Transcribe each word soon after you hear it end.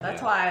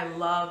That's why I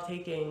love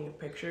taking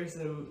pictures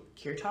in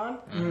kirtan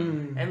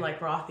and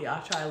like Rath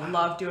Yatra. I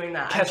love doing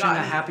that. Catching the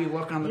happy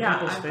look on the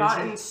people's faces. Yeah, I've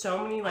gotten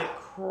so many like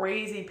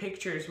crazy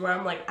pictures where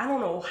I'm like, I don't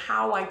know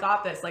how I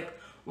got this. Like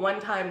one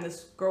time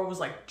this girl was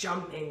like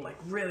jumping like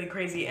really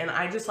crazy and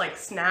I just like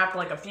snapped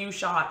like a few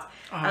shots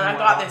and I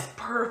got this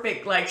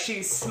perfect, like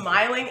she's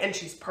smiling and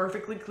she's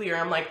perfectly clear.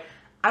 I'm like,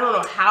 I don't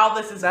know how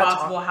this is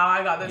possible, how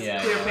I got this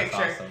clear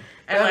picture. Awesome.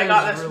 And I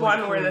got this really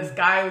one where this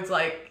guy was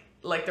like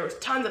there was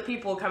tons of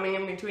people coming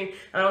in between,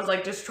 and I was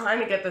like just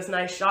trying to get this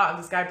nice shot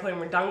of this guy playing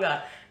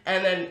mridanga,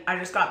 and then I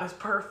just got this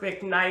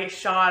perfect nice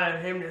shot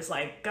of him just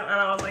like, and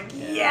I was like,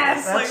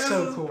 yes, like this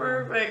is cool.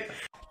 Perfect.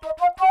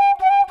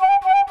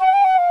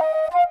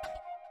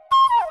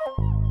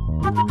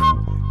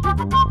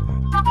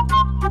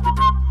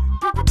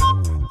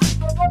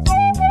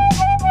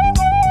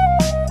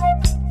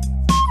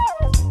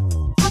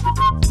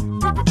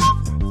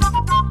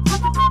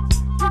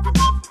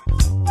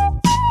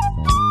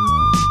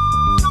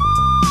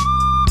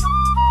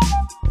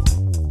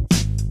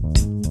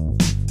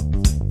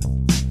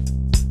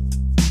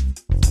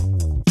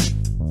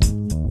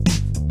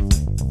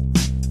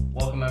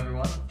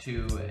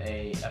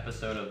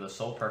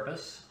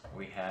 Purpose.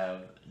 We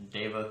have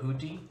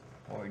Devahuti,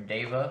 or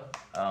Deva,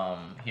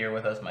 here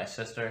with us, my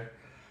sister,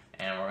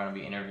 and we're going to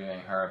be interviewing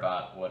her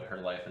about what her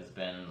life has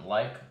been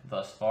like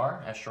thus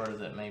far, as short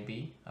as it may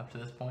be up to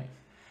this point,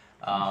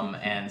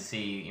 and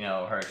see, you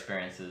know, her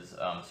experiences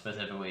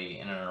specifically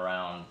in and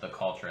around the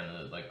culture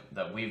and the,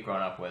 that we've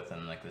grown up with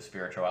and like the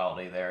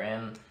spirituality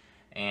therein,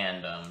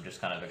 and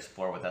just kind of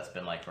explore what that's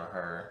been like for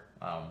her,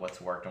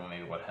 what's worked and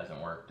maybe what hasn't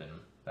worked and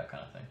that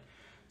kind of thing.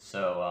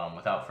 So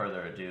without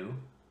further ado,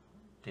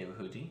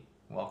 Devahuti,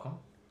 welcome.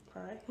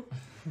 Hi.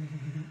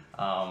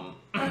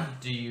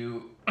 Do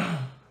you?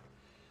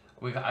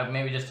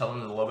 Maybe just tell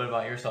them a little bit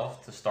about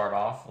yourself to start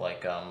off,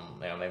 like you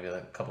know, maybe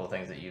a couple of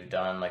things that you've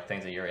done, like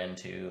things that you're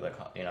into, like,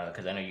 you know,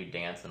 because I know you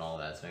dance and all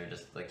that. So maybe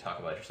just like talk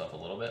about yourself a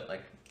little bit,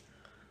 like.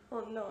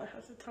 Oh no, I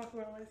have to talk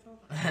about myself.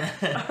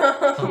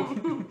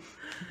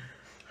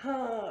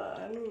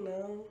 I don't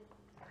know.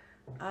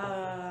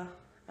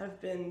 I've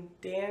been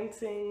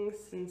dancing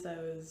since I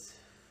was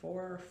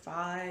 4 or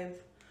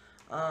 5.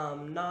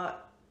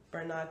 Not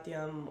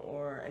Bharatanatyam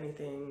or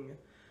anything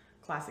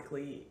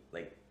classically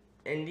like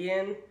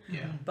Indian,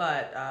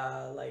 but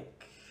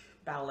like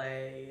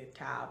ballet,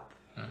 tap,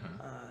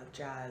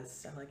 jazz,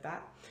 stuff like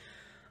that.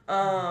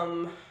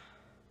 I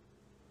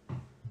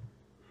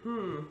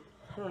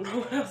don't know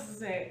what else to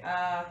say.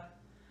 I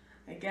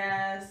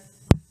guess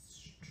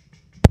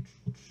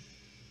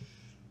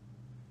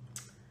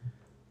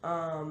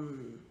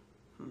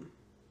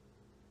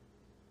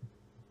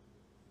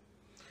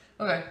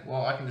Okay,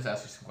 well, I can just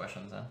ask you some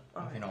questions then.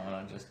 Okay. If you don't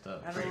want to just,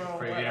 if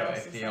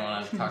you don't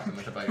want to talk too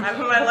much about yourself.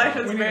 My life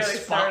has barely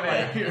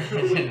started.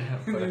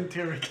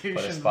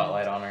 Put a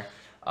spotlight on her.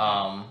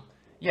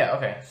 Yeah,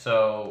 okay,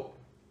 so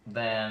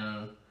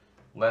then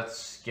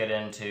let's get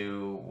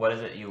into what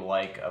is it you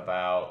like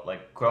about,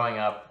 like, growing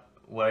up.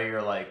 What are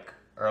your, like,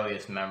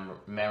 earliest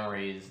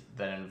memories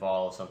that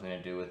involve something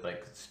to do with,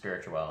 like,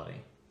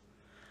 spirituality?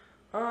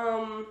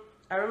 I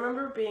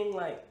remember being,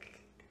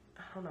 like,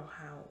 I don't know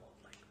how,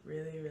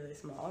 really, really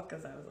small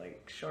because I was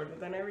like shorter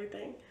than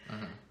everything,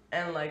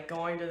 and like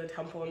going to the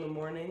temple in the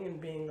morning and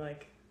being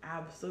like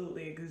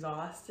absolutely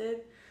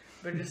exhausted,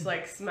 but just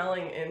like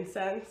smelling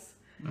incense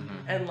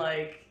and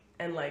like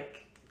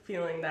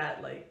feeling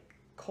that like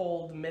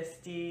cold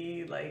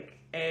misty like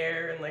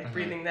air and like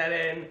breathing that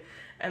in,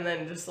 and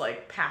then just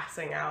like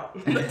passing out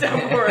in the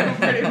temple room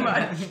pretty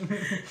much,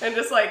 and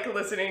just like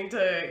listening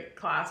to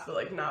class but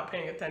like not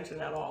paying attention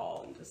at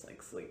all and just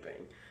like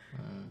sleeping,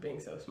 being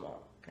so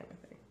small kind of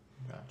thing.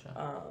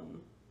 Gotcha.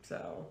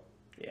 So,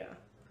 yeah,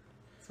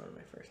 it's one of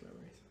my first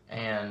memories.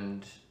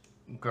 And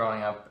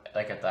growing up,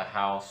 like, at the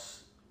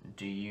house,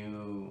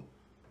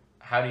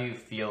 how do you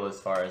feel as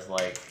far as,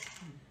 like,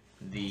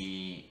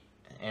 the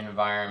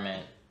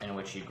environment in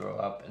which you grow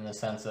up, in the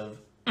sense of,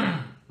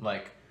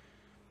 like,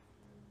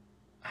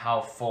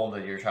 how full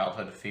did your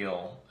childhood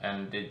feel?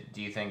 And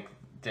do you think,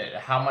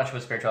 how much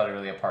was spirituality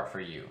really a part for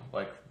you?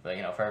 Like,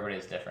 you know, for everybody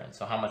it's different.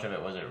 So how much of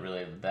it was it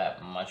really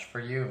that much for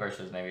you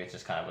versus maybe it's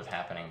just kind of was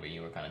happening, but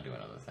you were kind of doing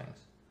other things?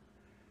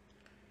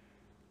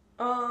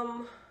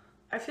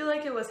 I feel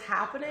like it was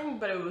happening,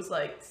 but it was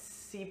like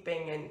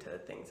seeping into the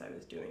things I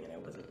was doing and I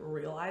wasn't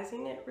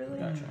realizing it really.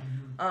 Gotcha.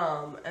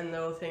 And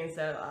those things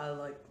that I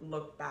like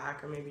look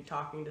back or maybe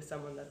talking to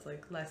someone that's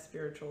like less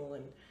spiritual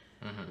and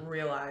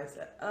realize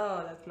that,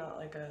 oh, that's not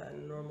like a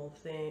normal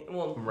thing.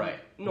 Well,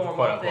 normal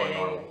quote, unquote, thing.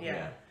 Normal.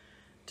 Yeah.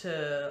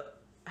 To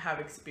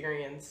have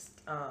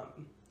experienced.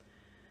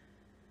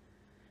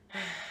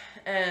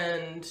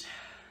 And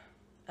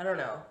I don't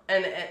know.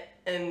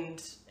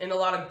 And in a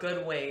lot of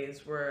good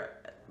ways where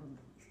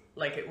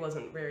like it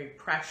wasn't very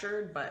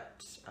pressured,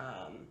 but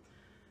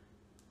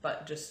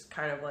just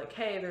kind of like,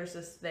 hey, there's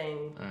this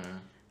thing,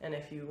 and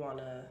if you want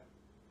to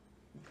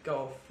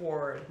go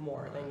forward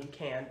more, then you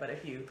can. But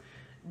if you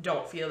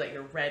don't feel that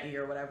you're ready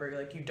or whatever,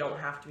 like you don't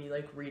have to be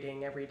like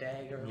reading every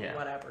day or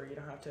whatever. You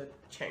don't have to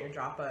chant your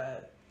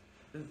japa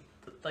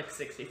like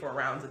 64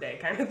 rounds a day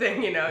kind of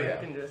thing, you know. You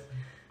can just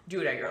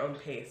do it at your own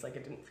pace. Like,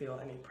 it didn't feel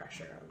any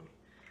pressure on me.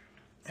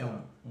 So.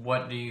 And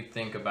what do you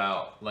think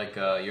about like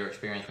your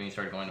experience when you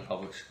started going to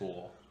public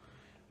school?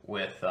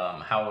 With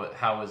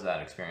how was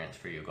that experience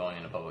for you going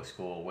into public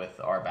school with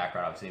our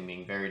background obviously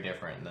being very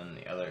different than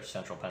the other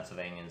Central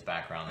Pennsylvanians'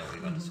 background that we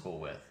went to school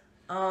with?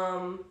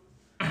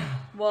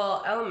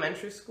 Well,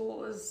 elementary school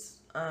was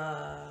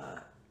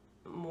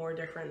more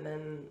different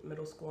than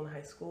middle school and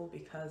high school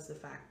because the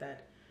fact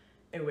that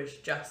it was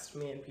just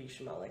me and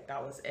Pishma, like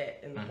that was it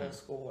in the whole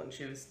school, and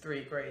she was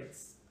 3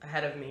 grades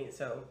ahead of me,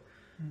 so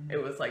it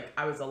was like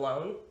I was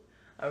alone.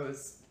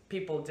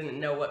 People didn't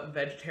know what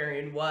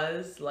vegetarian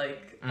was.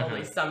 Like,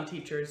 only some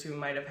teachers who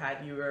might have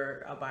had you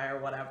or Abai or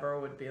whatever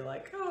would be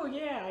like, oh,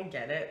 yeah, I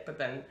get it. But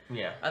then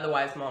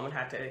otherwise mom would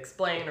have to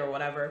explain or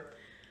whatever.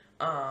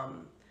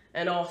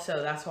 And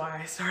also, that's why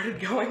I started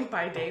going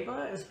by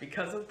Deva, is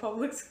because of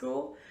public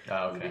school.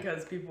 Oh, okay.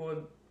 Because people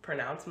would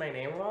pronounce my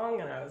name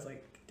wrong, and I was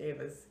like,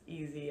 Deva's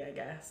easy, I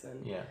guess.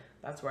 And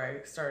that's where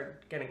I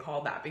started getting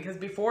called that. Because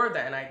before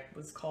then, I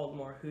was called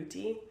more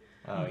Huti.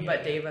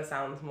 But Deva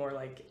sounds more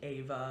like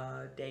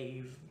Ava,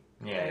 Dave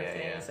kind of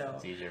thing. So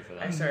it's easier for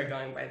them. I started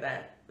going by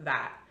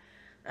that.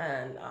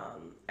 And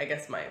I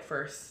guess my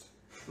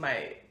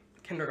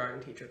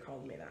kindergarten teacher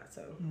called me that,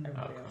 so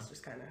everybody else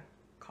just kind of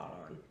caught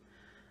on.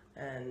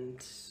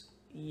 And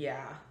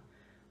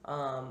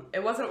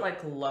it wasn't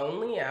like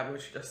lonely, I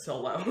was just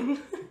alone.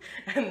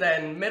 And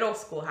then middle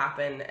school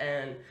happened,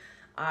 and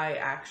I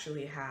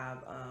actually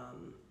have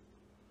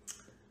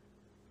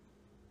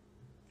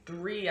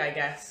 3, I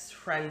guess,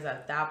 friends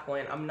at that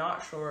point. I'm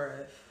not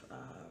sure if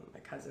my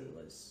cousin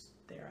was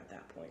there at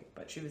that point,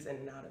 but she was in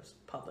and out of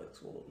public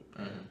school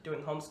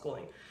doing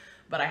homeschooling.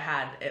 But I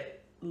had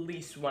at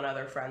least one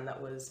other friend that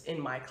was in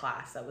my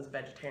class that was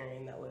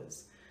vegetarian, that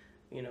was,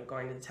 you know,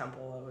 going to the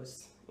temple. It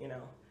was, you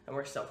know, and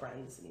we're still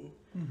friends, and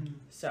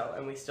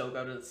and we still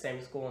go to the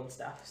same school and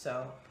stuff.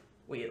 So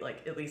we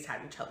like at least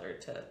had each other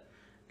to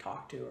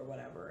talk to or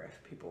whatever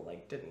if people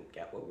like didn't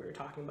get what we were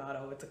talking about.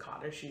 Oh, it's a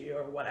Kaddishi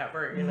or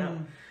whatever, you know.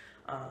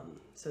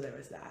 So there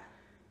was that.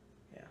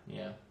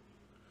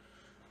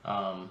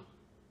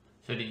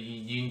 So did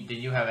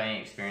you have any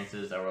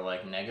experiences that were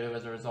like negative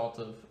as a result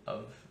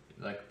of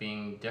like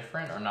being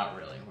different, or not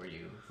really? Were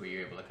you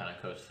able to kind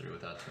of coast through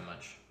without too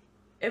much?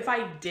 If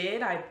I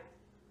did, I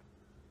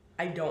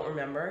don't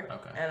remember.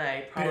 Okay. And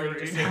I probably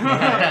just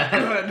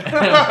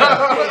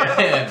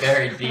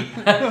very deep.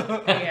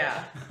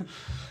 Yeah.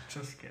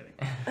 Just kidding.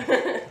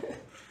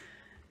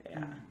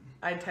 Yeah.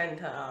 I tend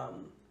to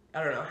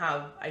I don't know,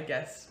 have, I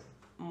guess,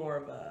 more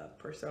of a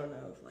persona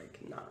of like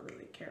not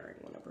really caring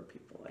whenever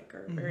people like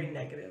are very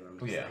negative. I'm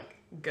just like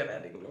good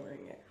at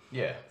ignoring it.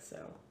 Yeah. So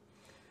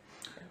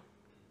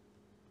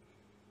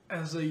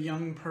as a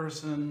young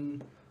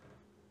person,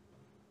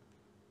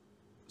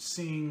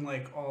 seeing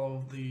like all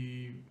of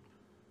the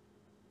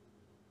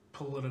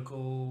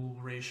political,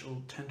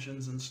 racial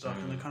tensions and stuff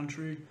in the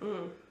country,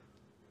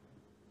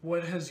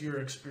 what has your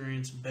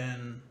experience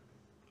been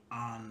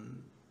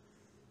on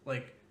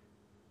like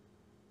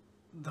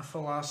the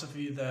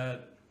philosophy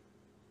that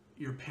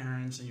your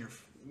parents and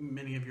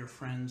many of your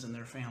friends and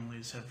their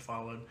families have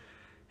followed?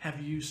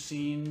 Have you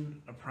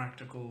seen a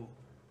practical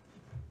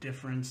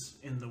difference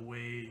in the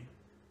way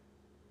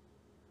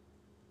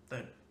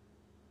that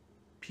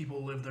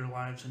people live their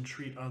lives and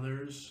treat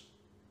others,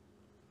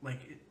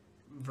 like,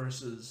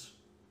 versus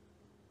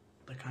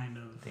the kind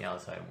of the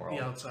outside world?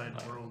 The outside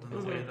world, and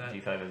the way that. Do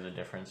you feel like there's a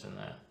difference in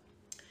that?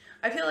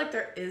 I feel like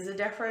there is a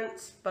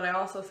difference, but I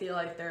also feel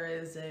like there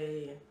is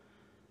a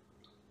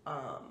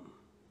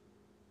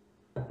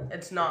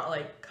it's not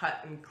like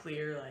cut and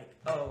clear, like,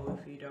 oh,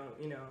 if you don't,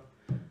 you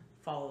know,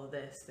 follow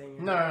this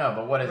thing. No,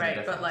 but what is the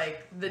difference? But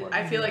like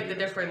I feel like the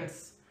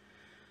difference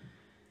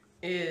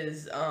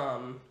is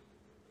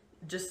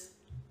just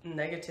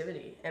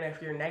negativity, and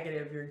if you're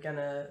negative, you're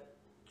gonna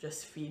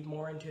just feed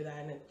more into that,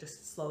 and it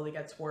just slowly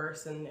gets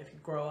worse. And if you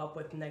grow up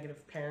with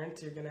negative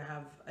parents, you're gonna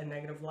have a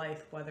negative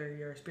life, whether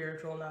you're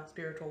spiritual, not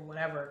spiritual,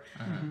 whatever.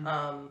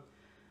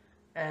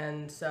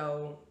 And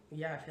so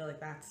I feel like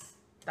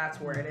that's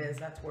where it is.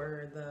 That's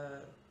where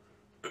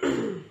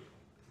the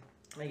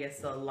I guess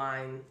the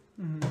line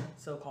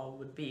so-called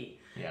would be.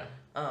 Yeah.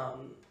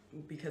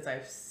 Because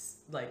I've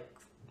like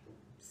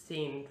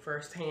seen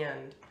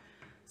firsthand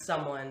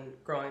someone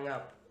growing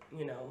up,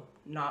 you know,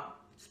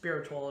 not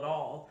spiritual at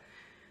all,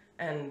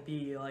 and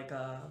be like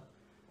an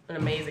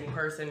amazing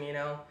person, you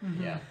know.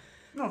 Yeah.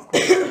 No, of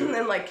course.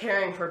 And like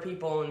caring for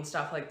people and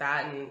stuff like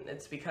that, and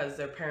it's because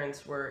their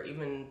parents were,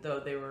 even though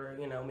they were,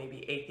 you know,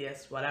 maybe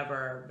atheists,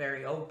 whatever,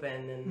 very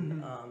open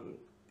and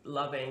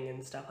loving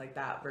and stuff like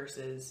that,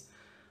 versus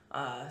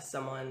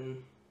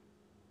someone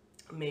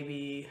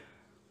maybe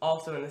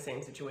also in the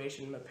same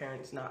situation, but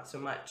parents not so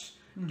much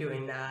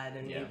doing that,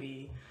 and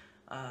maybe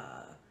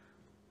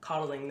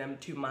coddling them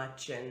too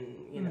much,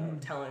 and you know,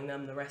 telling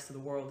them the rest of the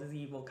world is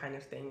evil kind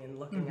of thing, and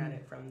looking at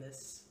it from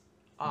this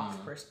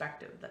off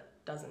perspective that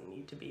doesn't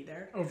need to be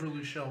there.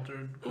 Overly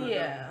sheltered.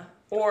 Yeah.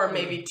 Or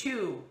maybe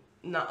too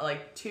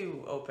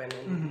open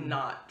and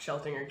not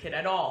sheltering your kid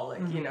at all.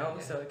 Like, you know,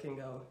 so it can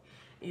go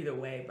either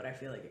way, but I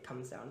feel like it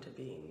comes down to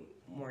being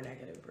more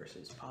negative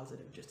versus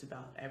positive just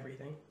about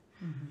everything.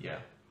 Yeah.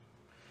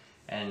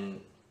 And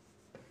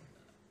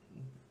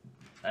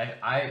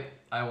I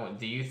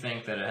do you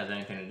think that it has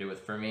anything to do with,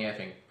 for me, I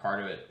think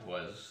part of it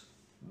was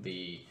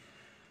the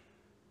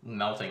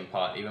melting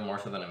pot, even more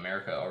so than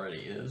America already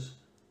is.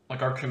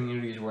 Like, our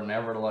communities were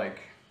never like,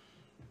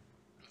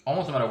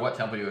 almost no matter what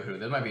temple you go to,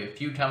 there might be a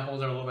few temples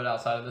that are a little bit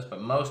outside of this,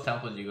 but most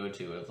temples you go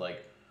to, it's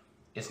like,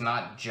 it's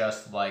not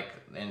just like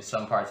in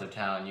some parts of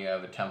town you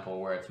have a temple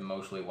where it's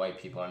mostly white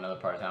people, in another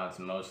part of town it's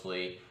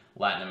mostly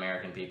Latin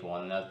American people,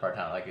 and another part of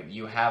town, like,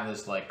 you have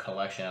this like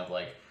collection of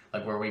like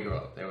where we grew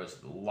up, there was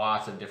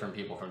lots of different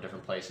people from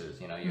different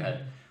places. You know,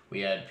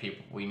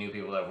 we knew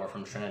people that were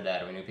from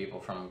Trinidad, we knew people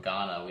from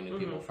Ghana, we knew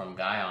people from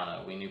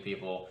Guyana, we knew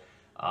people,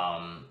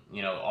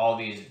 you know, all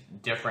these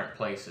different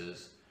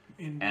places.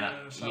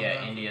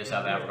 India,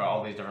 South Africa,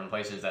 all these different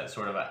places that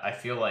sort of, I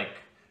feel like,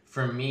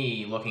 for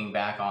me, looking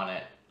back on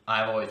it,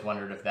 I've always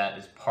wondered if that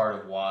is part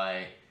of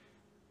why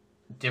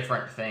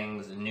different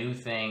things, new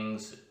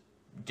things,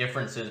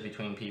 differences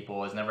between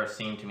people has never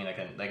seemed to me like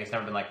it's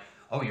never been like,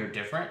 oh, you're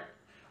different.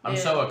 I'm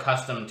so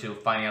accustomed to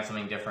finding out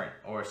something different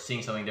or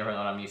seeing something different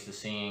than what I'm used to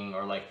seeing,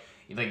 or like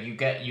you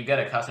get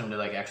accustomed to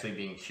like actually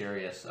being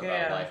curious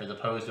about life, as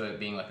opposed to it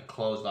being like a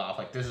closed off,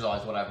 like, this is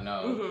always what I've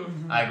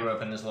known. I grew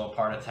up in this little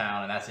part of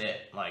town and that's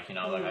it. Like, you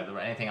know, like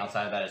anything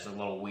outside of that is a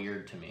little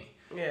weird to me.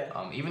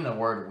 Yeah. Even the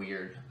word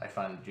weird, I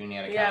find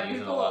Juniata kind of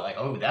uses a lot. Like,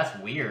 oh, that's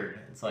weird.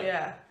 It's like,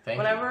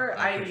 whenever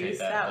I use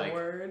that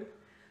word,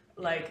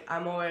 like,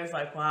 I'm always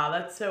like, wow,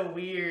 that's so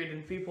weird.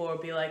 And people will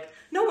be like,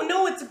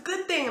 no, it's a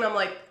good thing. And I'm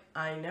like,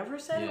 I never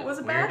said it was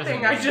a bad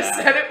thing. I just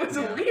said it was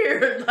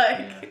weird.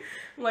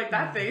 Like,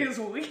 that thing is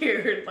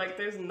weird. Like,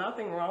 there's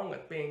nothing wrong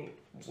with being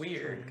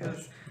weird,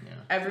 because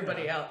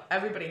everybody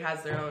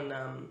has their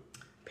own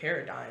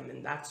paradigm,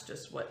 and that's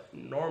just what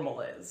normal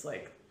is.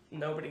 Like,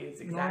 nobody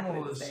is exactly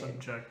normal the same. Normal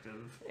is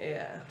subjective.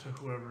 To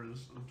whoever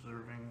is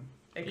observing.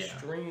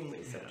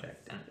 Extremely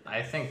subjective.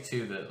 I think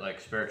too that, like,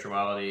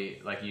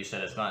 spirituality, like you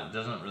said,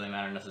 doesn't really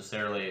matter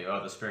necessarily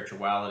about the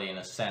spirituality in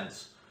a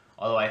sense.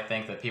 Although I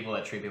think that people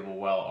that treat people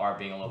well are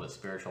being a little bit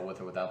spiritual with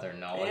or without their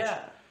knowledge. Yeah.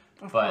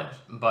 But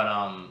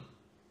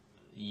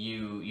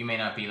you may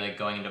not be like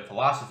going into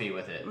philosophy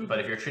with it, but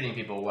if you're treating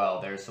people well,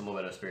 there's a little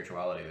bit of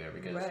spirituality there,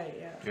 because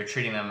you're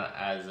treating them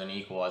as an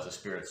equal, as a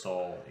spirit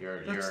soul.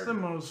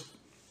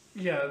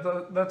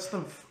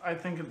 I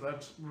think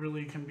that's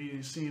really can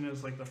be seen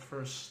as like the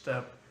first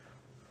step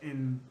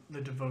in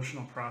the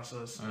devotional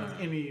process of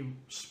any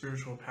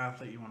spiritual path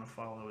that you want to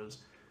follow, is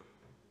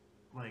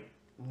like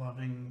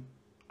loving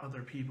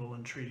other people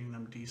and treating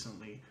them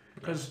decently.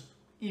 Because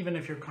even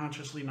if you're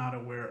consciously not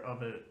aware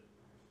of it,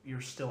 you're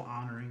still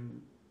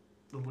honoring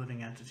the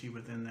living entity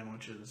within them,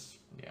 which is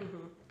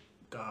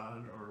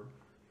God or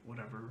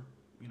whatever,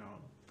 you know,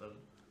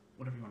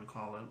 whatever you want to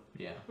call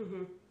it. Yeah.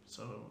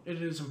 So it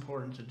is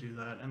important to do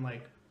that. And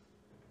like,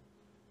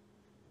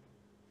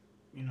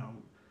 you know,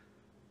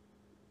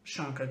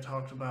 Shanka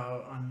talked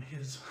about on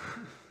his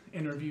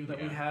interview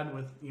that we had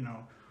with, you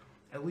know,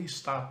 at least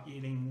stop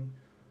eating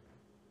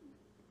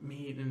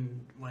meat.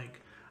 And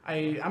like,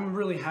 I'm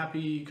really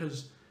happy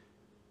because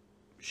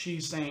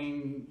she's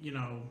saying, you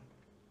know,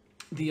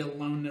 the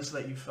aloneness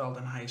that you felt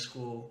in high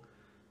school,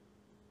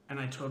 and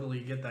I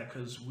totally get that,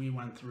 because we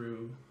went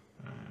through,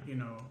 you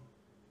know,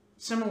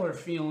 similar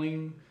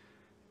feeling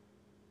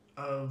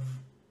of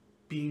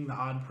being the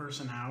odd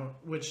person out,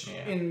 which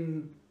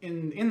in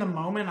the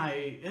moment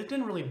it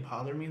didn't really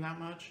bother me that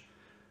much.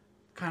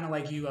 Kind of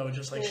like you, I would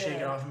just like shake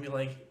it off and be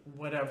like,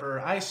 whatever.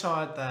 I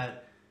saw it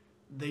that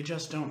they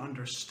just don't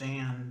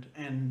understand,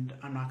 and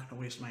I'm not going to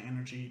waste my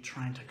energy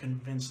trying to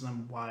convince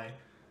them why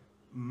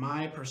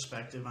my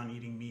perspective on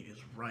eating meat is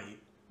right.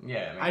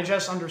 Yeah, I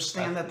just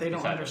understand that they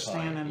don't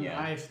understand, and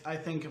I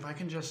think if I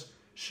can just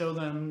show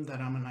them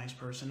that I'm a nice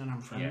person and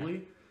I'm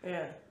friendly,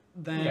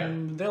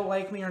 then they'll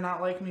like me or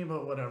not like me,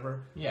 but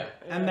whatever. Yeah.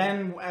 And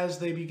then as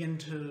they begin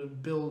to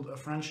build a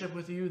friendship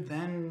with you,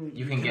 then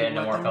you can get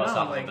into more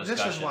philosophical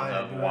discussions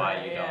of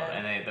why you don't,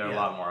 and they're a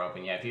lot more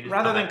open. Yeah, if you just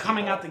rather than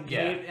coming out the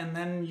gate and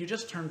then you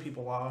just turn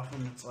people off,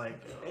 and it's like,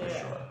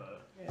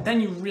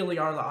 then you really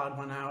are the odd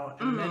one out,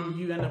 and then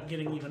you end up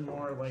getting even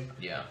more like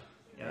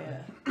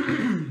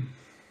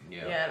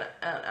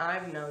and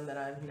I've known that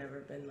I've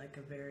never been like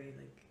a very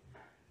like,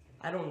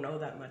 I don't know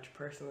that much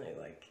personally,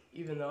 like,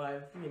 even though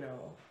I've, you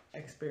know,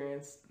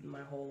 experienced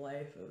my whole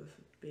life of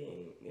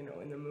being, you know,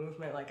 in the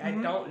movement, like, I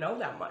don't know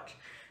that much.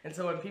 And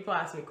so when people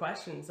ask me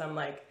questions, I'm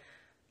like,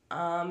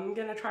 I'm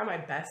gonna try my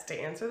best to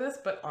answer this,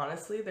 but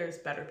honestly, there's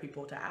better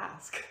people to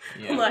ask.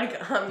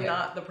 Like, I'm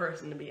not the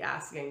person to be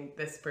asking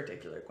this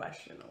particular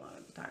question. A lot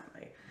of the time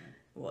I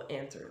will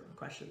answer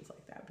questions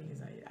like that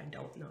because I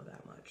don't know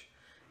that much.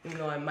 Even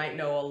though I might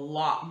know a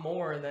lot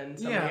more than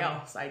somebody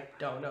else, I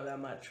don't know that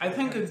much. I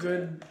think a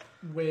good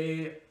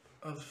way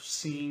of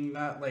seeing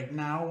that. Like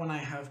now when I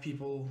have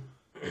people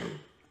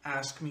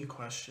ask me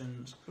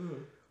questions,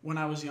 when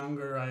I was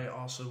younger, I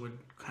also would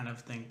kind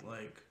of think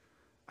like,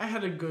 I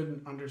had a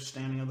good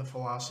understanding of the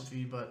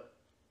philosophy, but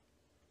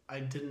I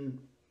didn't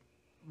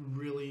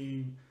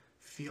really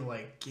feel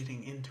like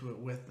getting into it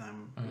with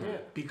them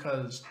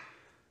because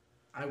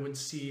I would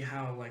see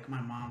how like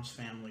my mom's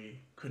family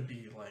could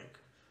be like,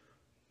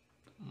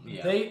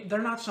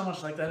 they're not so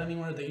much like that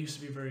anymore. They used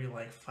to be very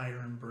like fire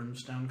and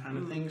brimstone kind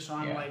of thing. So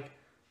I'm like,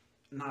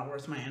 not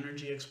worth my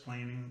energy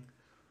explaining.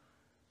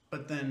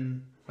 But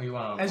then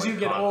as you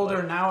get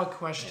older, now a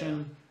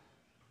question,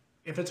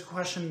 if it's a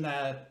question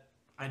that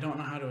I don't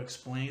know how to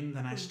explain,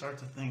 then I start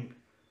to think,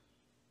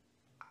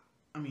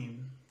 I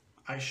mean,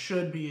 I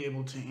should be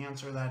able to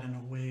answer that in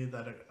a way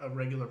that a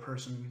regular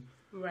person,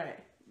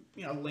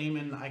 you know,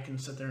 layman, I can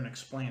sit there and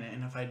explain it.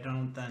 And if I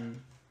don't,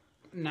 then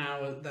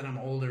now that I'm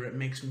older, it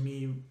makes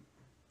me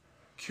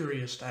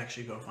curious to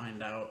actually go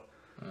find out.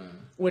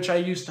 Which I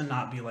used to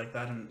not be like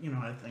that. And, you know,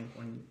 I think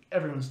when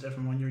everyone's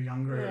different when you're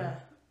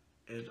younger,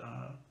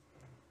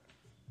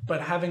 but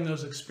having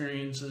those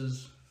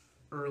experiences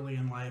early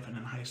in life and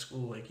in high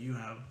school like you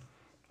have,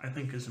 I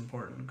think is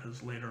important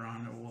because later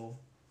on it will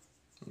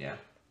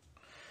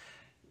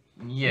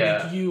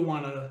make you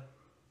want to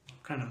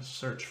kind of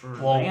search for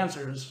the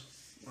answers,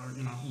 or,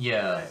 you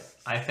know.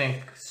 I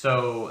think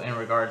so. In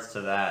regards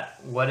to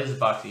that, what is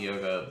bhakti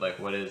yoga like?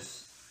 What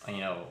is, you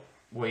know,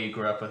 what you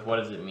grew up with? What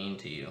does it mean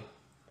to you?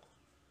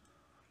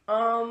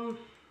 I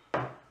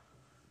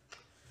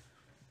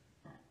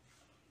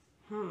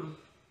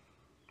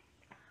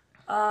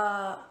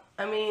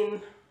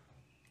mean,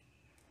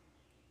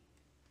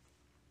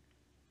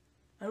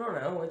 I don't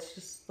know. It's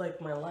just like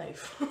my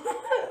life.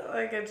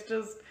 Like it's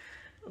just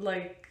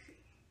like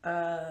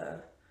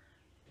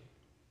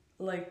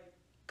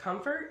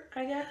comfort,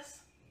 I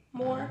guess,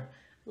 more.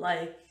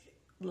 Like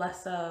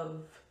less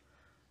of,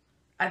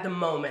 at the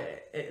moment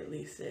it at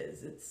least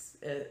is. It's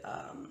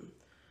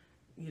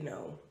you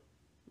know,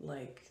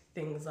 like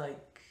things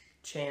like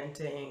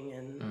chanting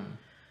and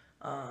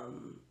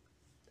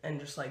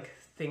just like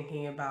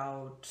thinking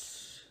about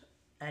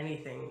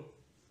anything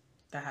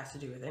that has to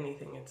do with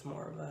anything. It's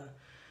more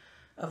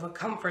of a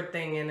comfort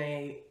thing and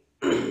a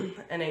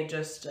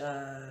just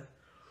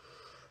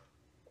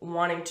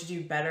wanting to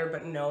do better,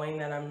 but knowing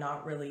that I'm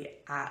not really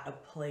at a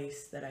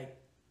place that I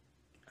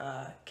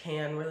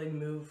can really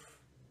move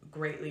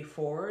greatly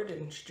forward,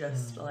 and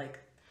just like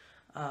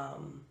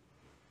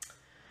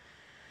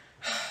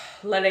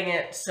letting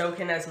it soak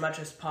in as much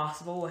as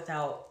possible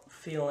without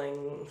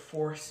feeling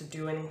forced to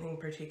do anything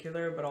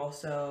particular, but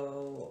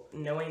also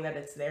knowing that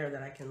it's there,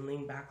 that I can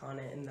lean back on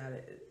it, and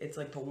that it's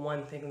like the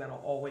one thing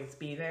that'll always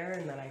be there,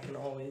 and that I can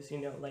always, you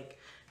know, like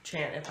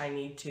chant if I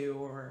need to,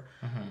 or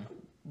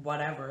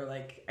whatever.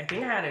 Like I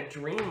think I had a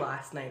dream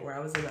last night where I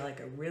was in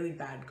like a really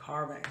bad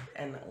car wreck,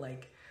 and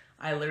like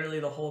I literally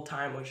the whole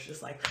time was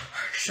just like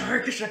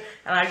shark, and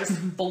I just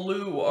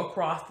flew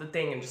across the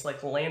thing and just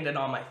like landed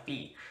on my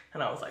feet,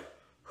 and I was like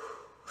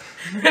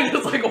and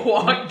just like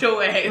walked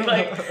away,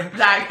 like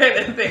that kind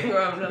of thing,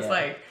 where I'm just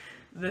like,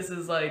 this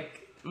is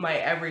like my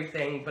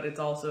everything, but it's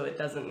also, it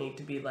doesn't need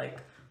to be like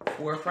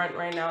forefront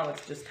right now.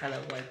 It's just kind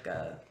of like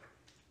a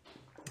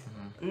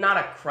not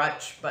a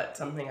crutch, but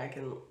something I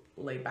can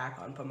lay back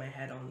on, put my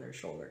head on their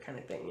shoulder kind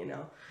of thing, you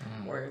know,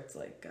 where it's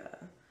like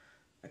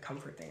a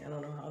comfort thing. I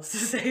don't know how else to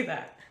say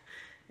that.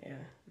 Yeah,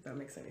 if that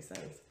makes any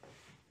sense.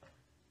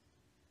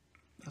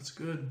 That's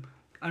good.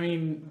 I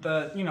mean,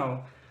 you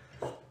know,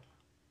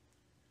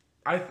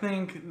 I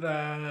think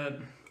that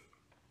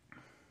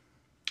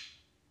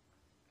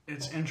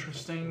it's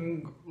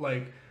interesting,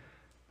 like,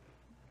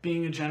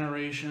 being a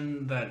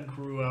generation that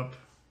grew up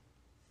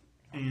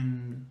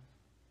in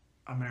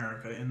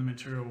America, in the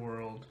material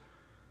world,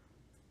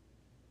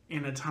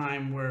 in a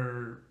time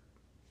where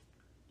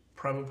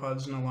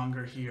Prabhupada's no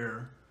longer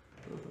here.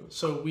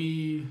 So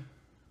we,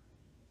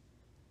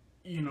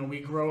 you know,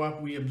 we grow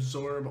up, we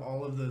absorb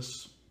all of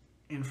this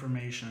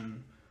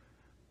information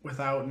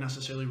without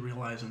necessarily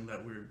realizing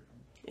that we're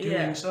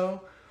doing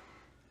so.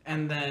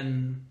 And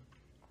then,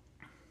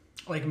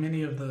 like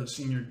many of the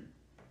senior,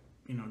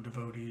 you know,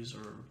 devotees,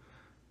 or,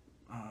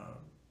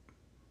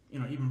 you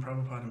know, even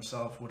Prabhupada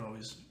himself would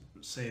always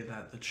say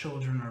that the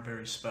children are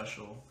very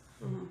special.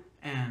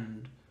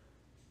 And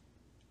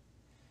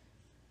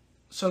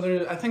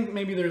so I think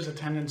maybe there's a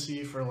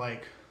tendency for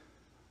like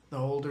the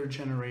older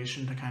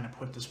generation to kind of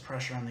put this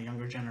pressure on the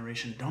younger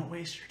generation. Don't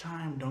waste your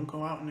time. Don't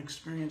go out and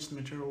experience the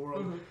material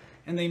world.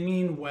 And they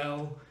mean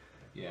well.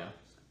 Yeah.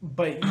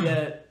 But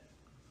yet,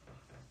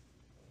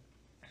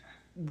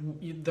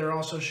 there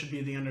also should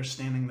be the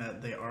understanding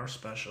that they are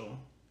special.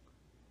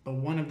 But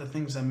one of the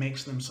things that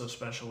makes them so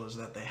special is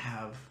that they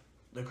have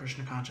the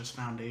Krishna Conscious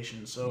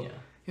Foundation. So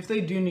if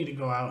they do need to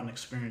go out and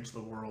experience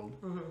the world,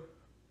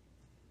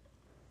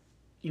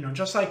 you know,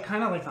 just like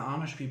kind of like the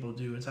Amish people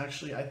do, it's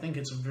actually, I think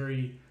it's a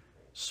very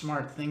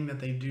smart thing that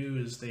they do,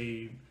 is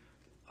they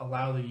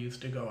allow the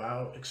youth to go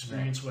out,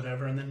 experience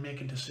whatever, and then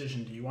make a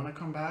decision. Do you want to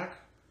come back?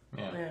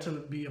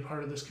 to be a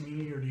part of this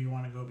community, or do you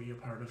want to go be a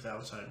part of the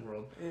outside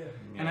world? Yeah.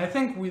 And I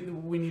think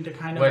we need to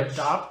kind of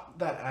adopt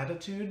that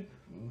attitude,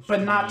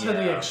 but not to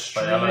the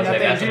extreme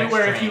that they do,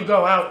 where if you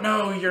go out,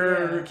 no,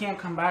 you can't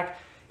come back.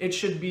 It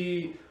should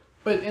be,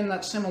 but in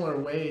that similar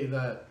way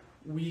that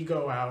we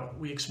go out,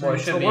 we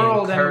experience the world. Well,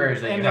 it should be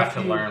encouraged that you have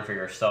to learn for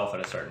yourself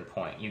at a certain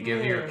point. You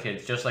give your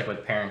kids, just like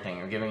with parenting,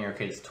 you're giving your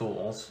kids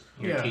tools.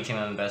 You're teaching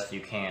them the best you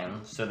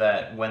can, so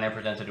that when they're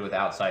presented with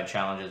outside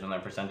challenges, when they're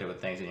presented with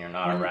things and you're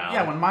not around.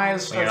 Yeah, when Maya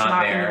starts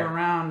knocking you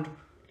around,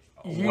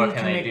 what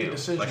can they do?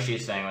 Like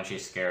she's saying, when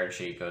she's scared,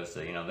 she goes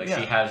to,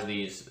 she has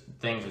these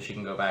things that she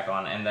can go back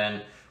on, and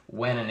then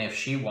when and if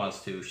she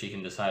wants to, she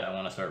can decide, I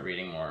want to start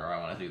reading more, or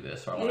I want to do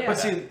this, or I want to do that.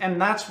 See, and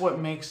that's what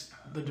makes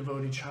the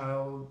devotee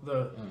child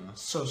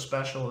so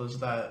special, is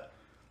that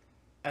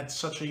at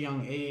such a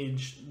young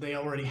age, they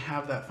already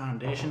have that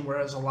foundation,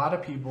 whereas a lot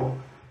of people,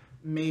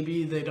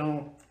 maybe they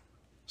don't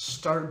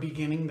start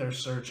beginning their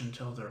search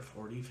until they're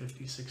 40,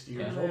 50, 60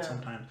 years old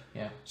sometimes.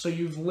 Yeah. So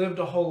you've lived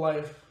a whole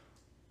life.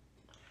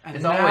 And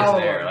it's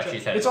always there, like she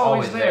said. It's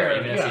always there.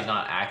 Even if she's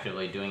not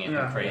actively doing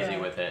anything crazy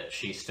with it,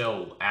 she's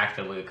still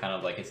actively kind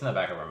of like, it's in the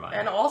back of her mind.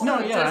 And also,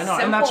 I know,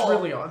 and that's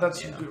really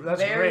that's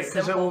very great,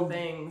 because it will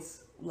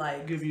things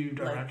like give you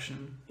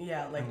direction.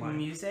 Like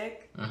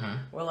music,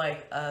 where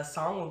like a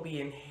song will be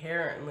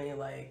inherently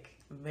like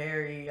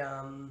very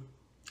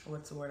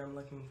what's the word I'm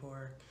looking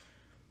for?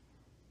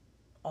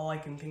 All I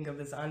can think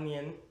of is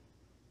onion.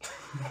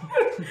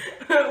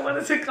 What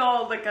is it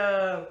called? Like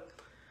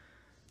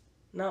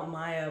not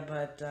Maya,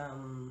 but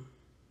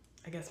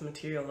I guess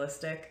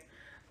materialistic.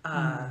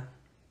 Yeah,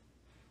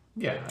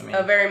 I mean,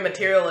 a very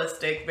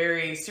materialistic,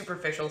 very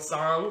superficial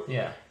song.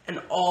 Yeah.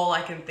 And all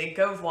I can think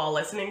of while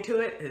listening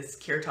to it is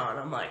kirtan.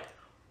 I'm like,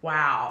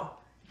 wow,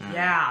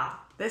 yeah,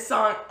 this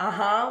song,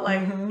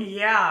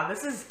 yeah,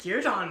 this is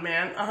kirtan,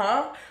 man,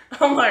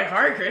 I'm like,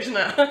 Hare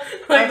Krishna,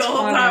 like that's the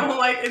whole time. I'm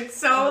like, it's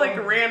so like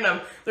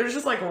random. There's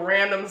just like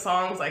random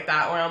songs like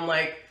that where I'm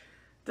like,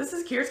 this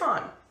is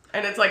kirtan.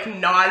 And it's like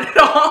not at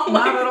all.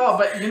 Not at all,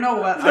 but you know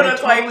what? I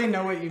totally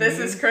know what you mean. This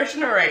is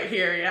Krishna right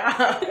here,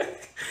 yeah.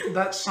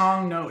 That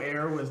song "No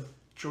Air" with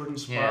Jordan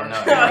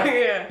Sparks.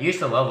 Yeah, You used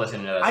to love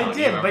listening to that song. I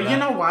did, but you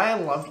know why I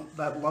love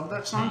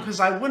that song? Because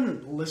I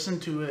wouldn't listen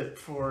to it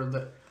for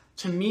the.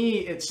 To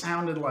me, it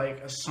sounded like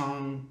a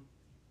song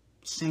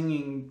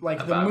singing, like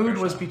about the mood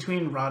Krishna. Was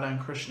between Radha and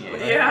Krishna.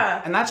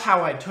 Yeah. And that's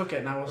how I took it,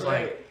 and I was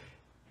like.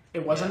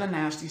 It wasn't a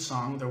nasty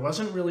song. There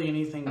wasn't really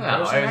anything. No,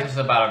 it was just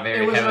about a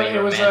very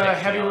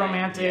heavy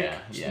romantic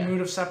mood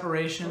of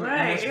separation. Right,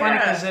 and it's funny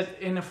because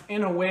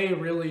in a way,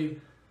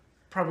 really,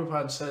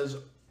 Prabhupada says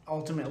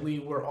ultimately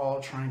we're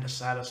all trying to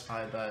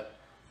satisfy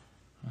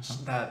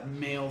that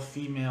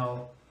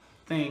male-female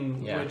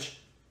thing, which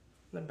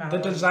the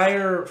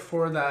desire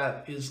for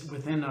that is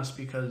within us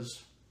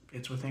because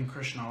it's within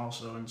Krishna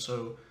also, and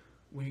so.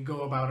 We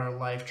go about our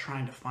life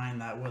trying to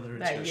find that, whether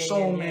it's your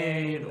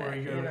soulmate or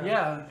your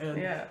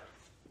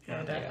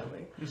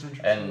definitely. It's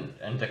interesting.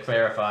 And to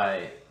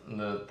clarify,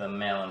 the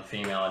male and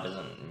female, it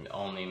doesn't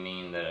only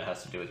mean that it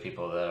has to do with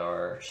people that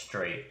are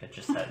straight. It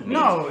just that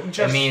means,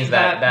 it means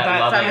that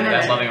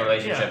loving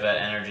relationship, that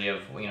energy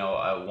of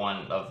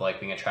one of like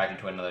being attracted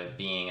to another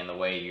being, and the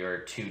way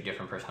your two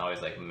different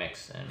personalities like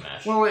mix and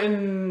mesh. Well,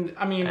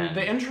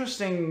 the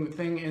interesting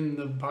thing in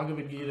the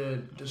Bhagavad Gita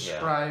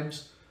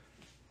describes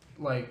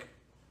like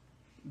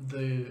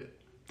the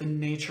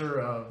nature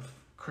of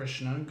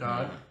Krishna,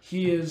 God.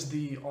 He is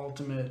the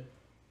ultimate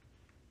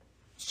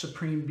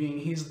supreme being.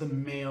 He's the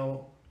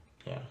male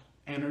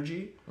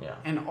energy. Yeah.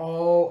 And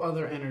all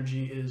other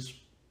energy is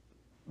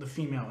the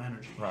female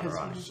energy.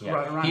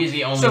 Radharani. He's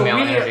the only male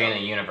energy in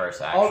the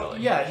universe, actually.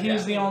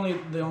 He's the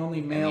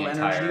only male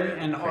energy,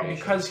 and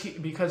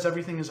because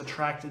everything is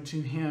attracted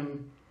to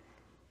him.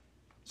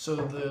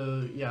 So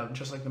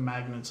just like the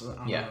magnets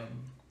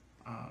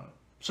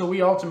so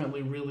we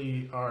ultimately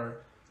really are.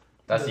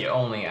 That's the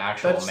only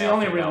actual. That's the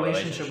only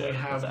relationship we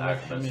have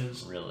with him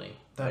is really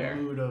that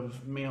mood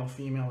of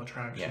male-female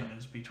attraction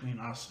is between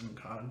us and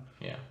God.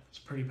 Yeah, it's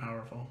pretty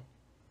powerful.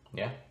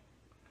 Yeah.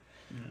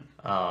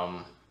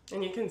 And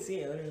you can see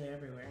it literally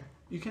everywhere.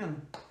 You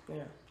can.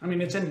 Yeah. I mean,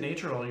 it's in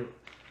nature.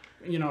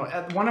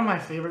 One of my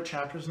favorite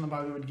chapters in the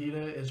Bhagavad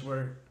Gita is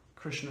where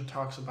Krishna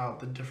talks about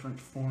the different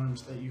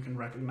forms that you can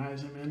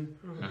recognize him in,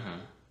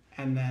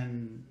 and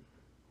then.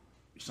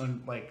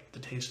 Like the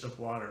taste of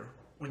water.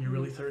 When you're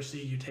really thirsty,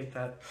 you take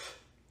that,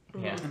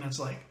 and it's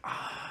like,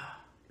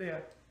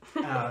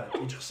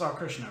 you just saw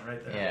Krishna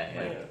right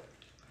there.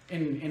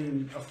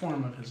 In a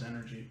form of his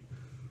energy.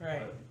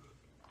 Right.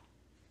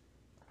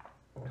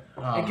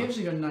 It gives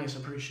you a nice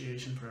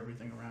appreciation for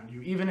everything around you,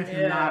 even if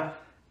you're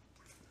not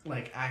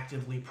like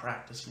actively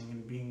practicing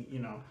and being,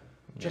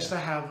 just to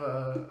have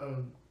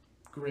a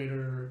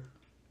greater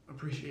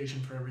appreciation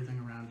for everything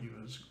around you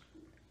is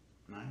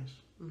nice.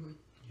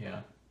 Yeah.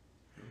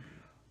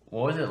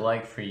 What was it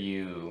like for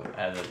you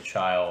as a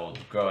child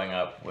growing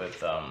up with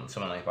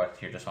someone like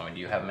Bhakti or Swami?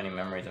 Do you have many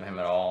memories of him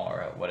at all,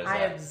 or what is that? I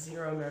have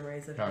zero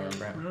memories of him. Don't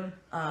remember him?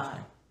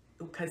 Really?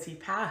 because he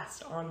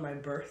passed on my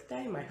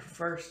birthday, my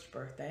first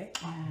birthday.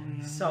 Oh,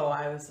 yeah. So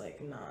I was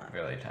like not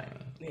Really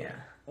tiny.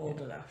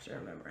 old enough to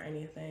remember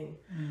anything.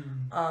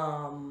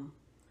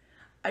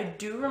 I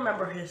do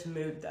remember his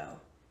mood though.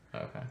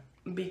 Okay.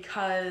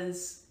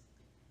 Because,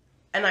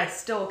 and I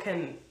still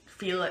can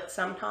feel it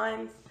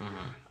sometimes.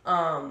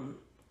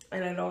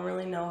 And I don't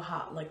really know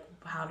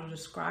how to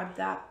describe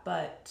that,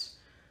 but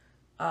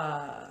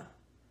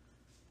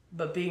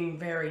being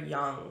very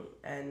young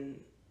and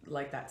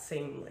like that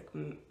same like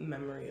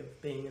memory of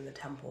being in the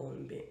temple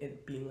and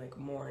it being like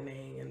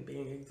morning and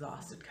being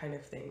exhausted kind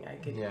of thing. I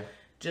could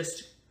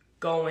just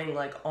going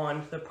like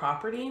onto the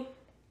property,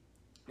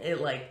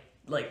 it like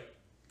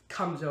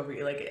comes over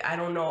you. Like, I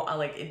don't know,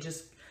 like it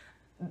just,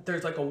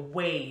 there's like a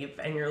wave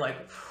and you're like,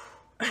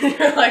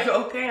 you're like,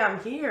 okay,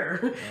 I'm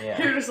here.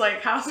 Yeah. You're just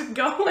like, how's it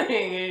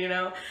going? You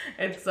know,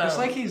 it's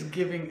like he's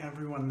giving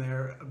everyone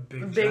there a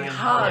big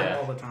hug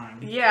all the time.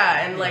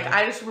 Yeah, and like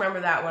I just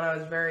remember that when I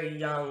was very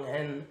young,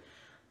 and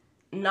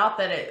not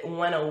that it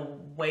went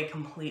away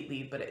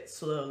completely, but it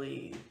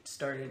slowly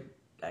started,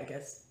 I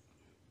guess,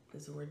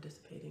 is the word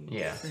dissipating?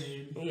 Yeah.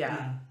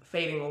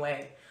 Fading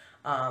away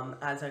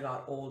as I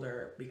got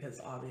older,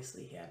 because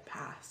obviously he had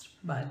passed.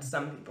 But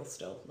some people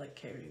still like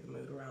carry the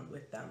mood around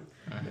with them,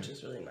 which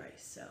is really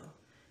nice. So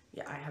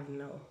yeah, I have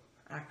no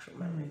actual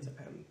memories of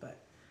him,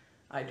 but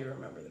I do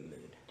remember the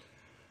mood.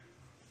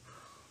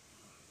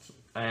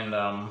 And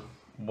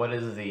what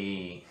is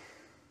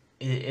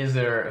is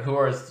there, who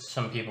are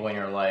some people in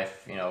your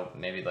life, you know,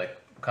 maybe like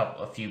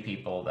a few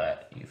people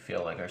that you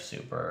feel like are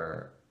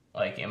super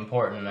like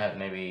important, that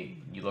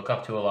maybe you look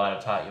up to a lot,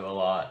 have taught you a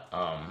lot,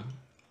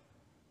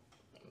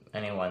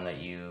 anyone that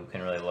you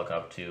can really look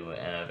up to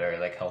in a very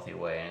like healthy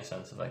way, in a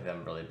sense of like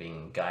them really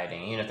being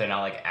guiding, even if they're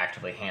not like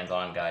actively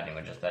hands-on guiding,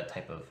 but just that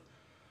type of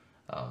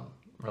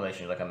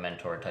relationship, like a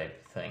mentor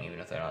type thing,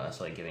 even if they're not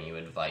necessarily giving you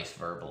advice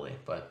verbally.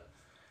 But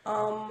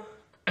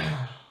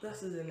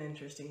this is an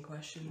interesting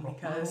question Role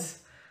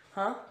because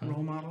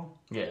role model?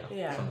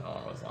 Yeah. Something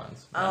along those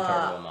lines.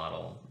 Mentor, role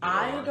model.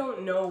 I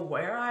don't know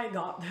where I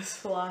got this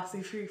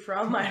philosophy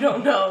from. I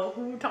don't know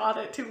who taught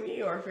it to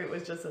me or if it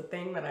was just a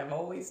thing that I've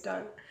always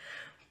done.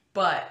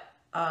 But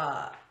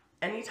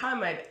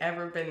anytime I'd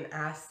ever been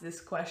asked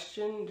this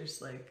question, just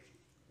like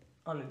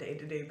on a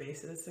day-to-day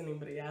basis,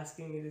 anybody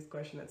asking me this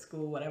question at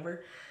school,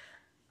 whatever,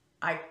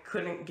 I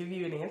couldn't give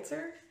you an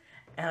answer.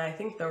 And I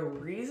think the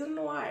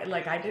reason why,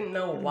 like I didn't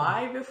know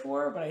why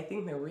before, but I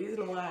think the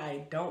reason why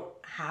I don't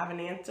have an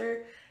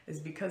answer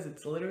is because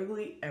it's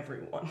literally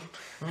everyone.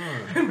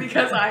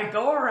 Because I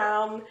go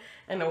around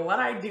and what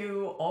I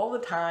do all the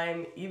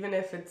time, even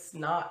if it's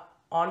not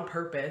on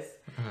purpose,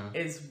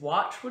 is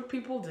watch what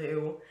people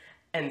do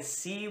and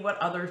see what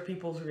other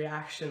people's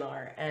reaction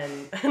are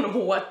and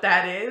what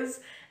that is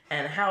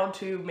and how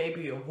to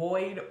maybe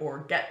avoid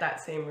or get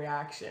that same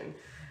reaction.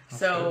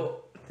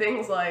 So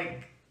things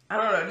like, I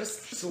don't know,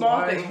 just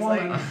small things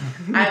like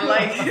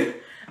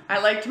I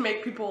like to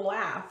make people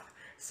laugh.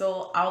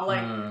 So I'll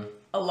like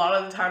a lot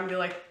of the time be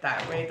like,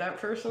 that made that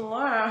person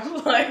laugh.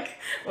 Like,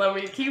 let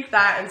me keep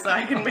that and so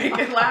I can make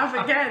it laugh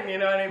again, you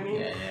know what I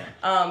mean?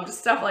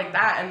 Just stuff like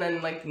that. And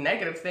then like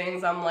negative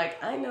things, I'm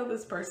like, I know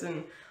this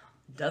person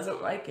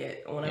doesn't like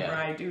it whenever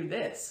I do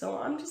this, so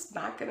I'm just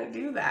not gonna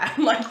do that.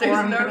 Like,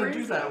 there's no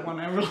reason. Do that when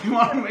I really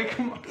want to make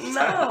them upset.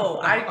 No,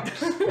 I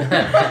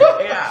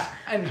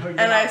I know.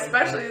 And I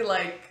especially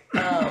like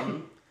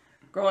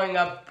growing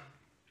up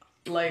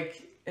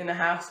like in a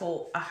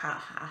household, in a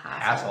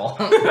household.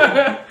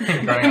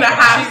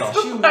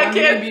 She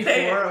warned me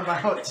before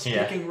about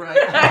speaking right.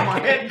 I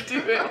can't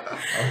do it.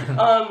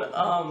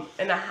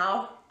 In a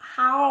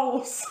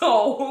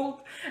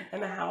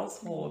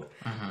household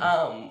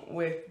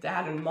with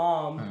dad and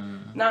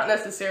mom, not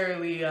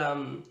necessarily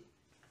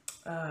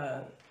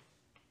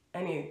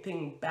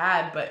anything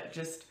bad, but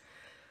just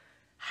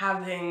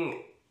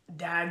having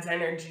dad's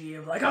energy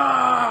of like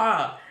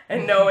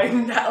and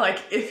knowing that like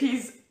if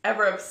he's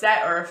ever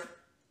upset or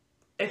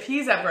if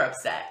he's ever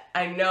upset,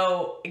 I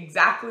know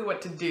exactly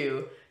what to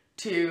do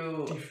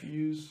to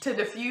diffuse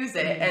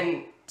it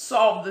and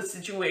solve the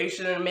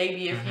situation. And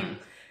maybe if he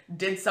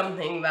did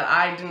something that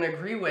I didn't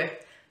agree with,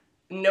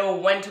 know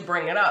when to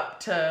bring it up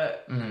to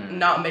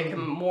not make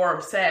him more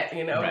upset,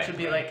 you know, to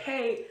be like,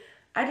 hey,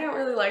 I didn't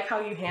really like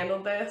how you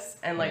handled this,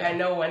 and like I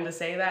know when to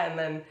say that, and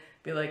then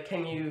be like,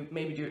 can you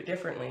maybe do it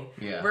differently?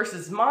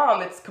 Versus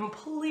mom, it's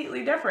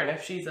completely different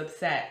if she's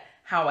upset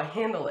how I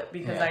handle it,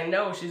 because I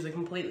know she's a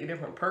completely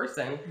different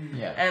person.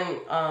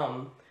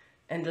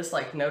 And just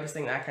like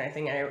noticing that kind of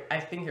thing, I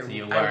think so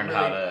you learn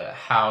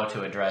how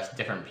to address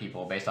different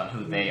people based on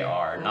who they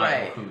are,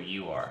 not who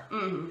you are.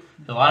 So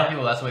a lot of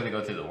people, that's the way they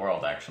go through the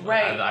world. Actually,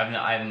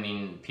 I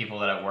mean, people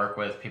that I work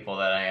with, people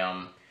that I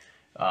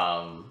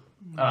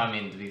I don't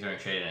mean to be throwing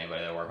shade at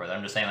anybody that I work with.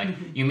 I'm just saying,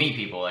 like, you meet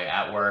people like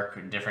at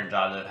work, different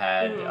jobs I've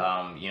had,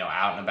 you know,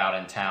 out and about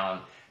in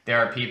town.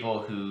 There are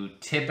people who,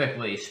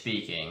 typically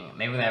speaking,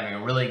 maybe when they're having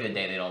a really good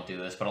day, they don't do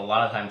this, but a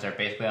lot of times they're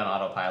basically on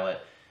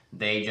autopilot.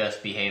 They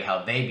just behave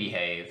how they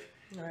behave,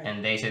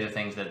 and they say the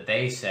things that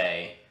they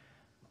say,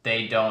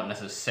 they don't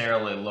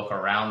necessarily look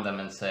around them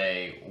and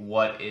say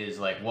what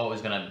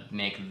was gonna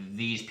make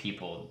these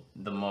people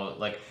the most,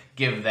 like,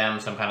 give them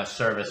some kind of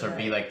service or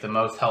be like the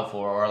most helpful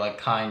or like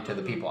kind to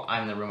the people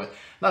I'm in the room with. I'm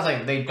not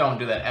saying they don't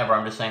do that ever.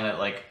 I'm just saying that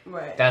like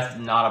that's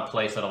not a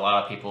place that a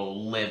lot of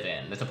people live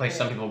in. It's a place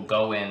some people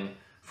go in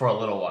for a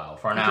little while,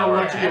 for an hour,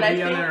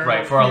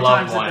 right, for a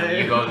loved one.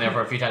 You go there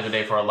for a few times a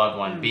day for a loved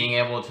one. Being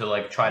able to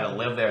like try to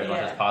live there as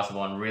much as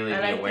possible and really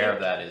be aware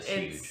of that is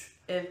huge.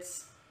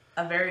 It's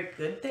a very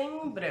good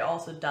thing, but it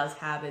also does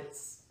have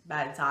its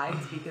bad sides,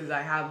 because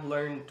I have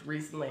learned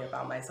recently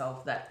about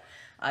myself that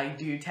I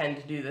do tend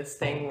to do this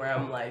thing where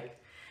I'm like,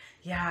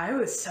 yeah, I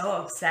was so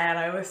upset,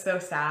 I was so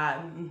sad.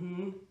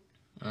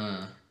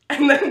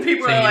 And then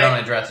people are like... So you don't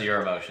address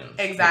your emotions.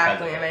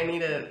 Exactly, and I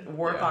need to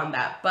work on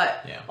that.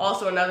 But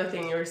also another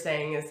thing you were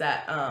saying is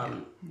that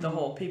the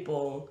whole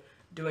people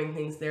doing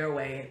things their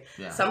way,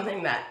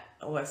 something that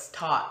was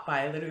taught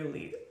by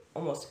literally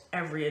almost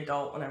every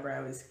adult whenever I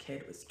was a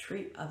kid was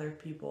treat other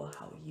people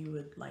how you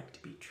would like to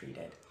be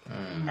treated.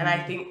 And I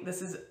think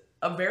this is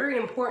a very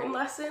important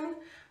lesson,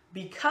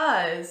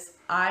 because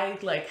I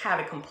like had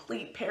a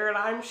complete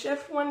paradigm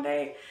shift one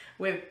day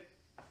with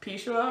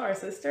Pishma, our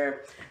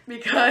sister,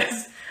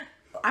 because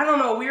I don't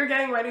know, we were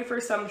getting ready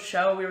for some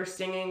show, we were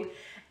singing,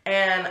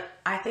 and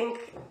I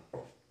think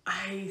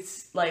I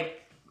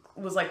like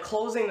was like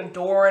closing the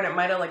door and it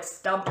might have like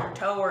stubbed her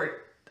toe,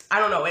 or I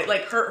don't know, it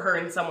like hurt her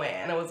in some way,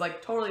 and it was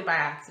like totally by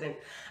accident.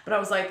 But I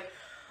was like,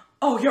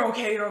 oh, you're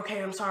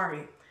okay, I'm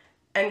sorry.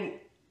 And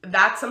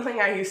that's something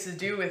I used to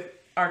do with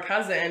our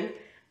cousin,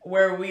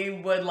 where we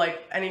would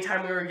like,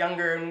 anytime we were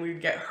younger and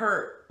we'd get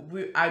hurt,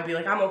 I'd be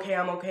like, I'm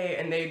okay,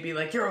 and they'd be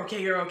like, you're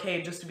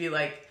okay, just to be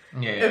like,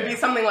 it would be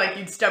something like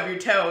you'd stub your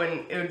toe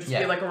and it would just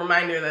be like a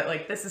reminder that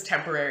like, this is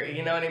temporary,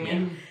 you know what I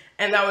mean?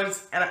 And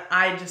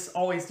I just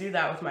always do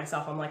that with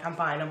myself. I'm like, I'm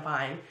fine.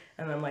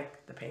 And then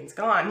like, the pain's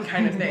gone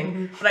kind of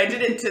thing. But I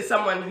did it to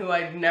someone who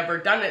I'd never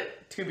done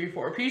it to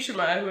before,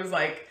 Pishma, who was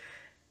like,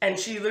 and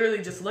she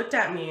literally just looked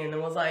at me and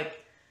was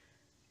like,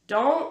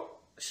 don't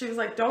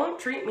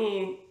treat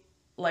me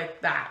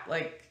like that.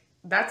 Like,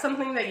 that's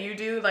something that you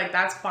do, like,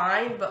 that's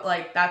fine, but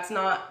like, that's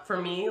not for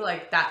me.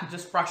 Like, that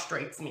just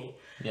frustrates me.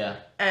 Yeah.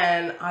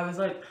 And I was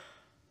like,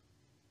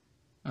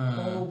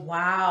 oh,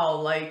 wow.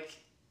 Like,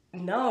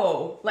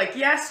 no. Like,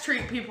 yes,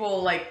 treat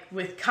people like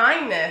with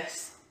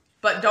kindness,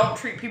 but don't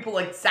treat people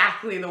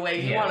exactly the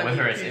way you want to be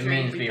treated. It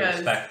means be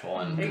respectful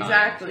and kind.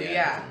 Exactly,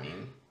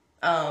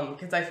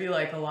 because I feel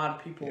like a lot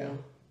of people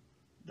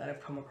that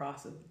I've come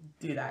across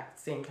do that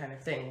same kind of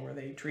thing, where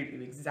they treat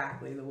you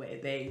exactly the way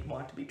they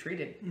want to be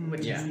treated,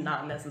 which is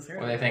not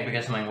necessarily. Well, they think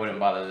because something wouldn't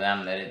bother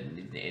them that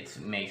it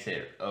makes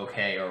it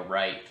okay or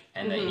right,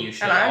 and that you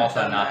should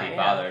also not be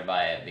bothered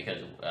by it,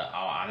 because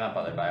I'm not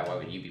bothered by it. Why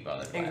would you be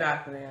bothered by it?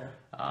 Exactly.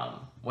 Yeah.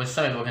 Which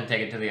some people can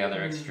take it to the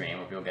other extreme,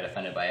 where people get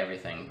offended by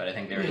everything. But I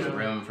think there is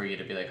room for you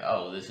to be like,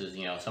 oh, this is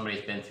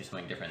somebody's been through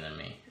something different than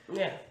me.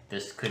 Yeah.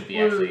 This could be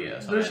actually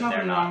something that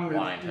they're not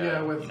wanting to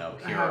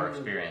hear or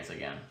experience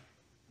again.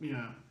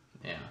 Yeah.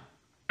 Yeah.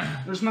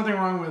 There's nothing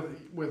wrong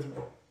with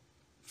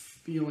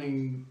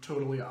feeling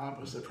totally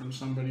opposite from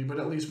somebody, but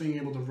at least being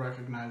able to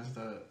recognize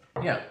that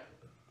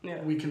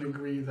we can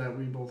agree that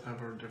we both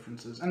have our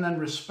differences, and then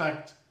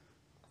respect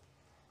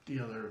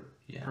the other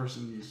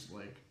person's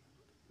like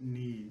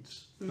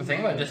needs. The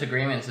thing about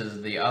disagreements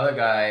is the other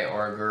guy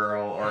or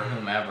girl or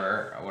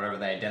whomever, or whatever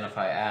they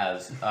identify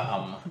as,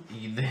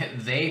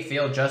 they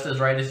feel just as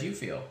right as you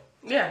feel.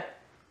 Yeah.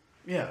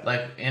 Yeah.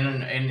 Like in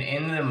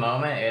the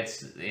moment,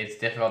 it's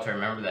difficult to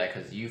remember that,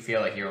 because you feel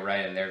like you're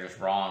right and they're just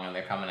wrong and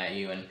they're coming at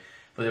you,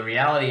 but the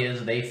reality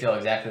is they feel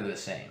exactly the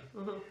same.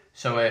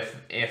 So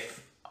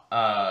if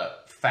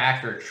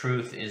fact or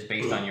truth is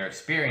based on your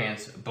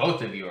experience,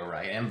 both of you are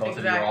right and both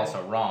of you are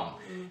also wrong.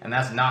 And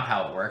that's not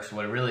how it works.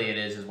 What really it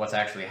is what's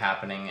actually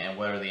happening and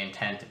what are the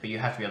intent. But you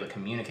have to be able to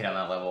communicate on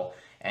that level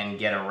and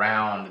get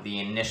around the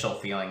initial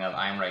feeling of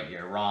I'm right,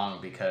 you're wrong,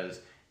 because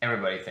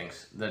everybody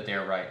thinks that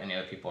they're right and the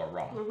other people are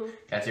wrong.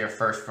 That's your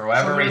first, for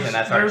whatever reason,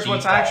 that's our default. There's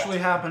what's actually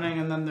happening,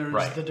 and then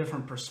there's the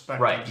different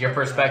perspectives. Right, your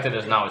perspective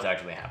is not what's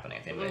actually happening.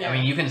 I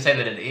mean, you can say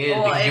that it is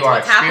because you are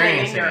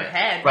experiencing it.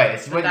 Head, right,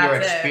 it's what you're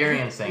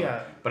experiencing,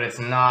 but it's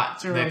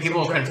not.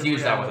 People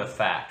confuse that with a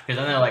fact, because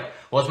then they're like,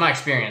 well, it's my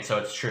experience, so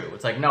it's true.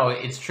 It's like, no,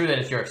 it's true that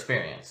it's your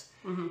experience.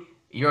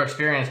 Your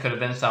experience could have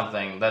been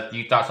something that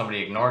you thought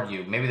somebody ignored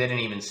you. Maybe they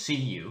didn't even see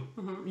you.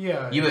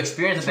 Yeah. You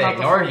experienced that they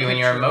ignored you, and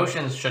your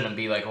emotions shouldn't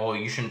be like, oh,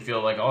 you shouldn't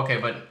feel like, okay,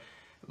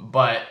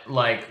 but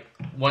like,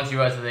 once you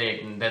realize that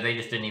they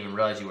just didn't even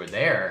realize you were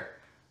there,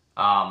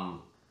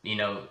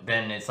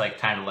 then it's like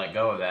time to let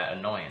go of that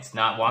annoyance.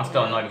 Not, well, I'm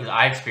still annoyed because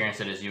I experienced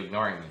it as you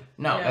ignoring me.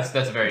 No, that's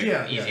a very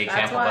easy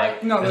example.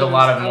 There's a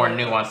lot of more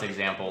nuanced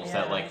examples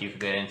that like you could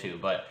get into,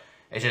 but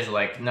it's just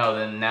like, no,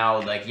 then now,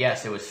 like,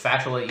 yes, it was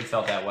factual that you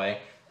felt that way.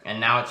 And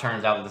now it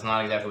turns out that that's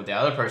not exactly what the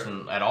other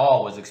person at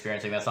all was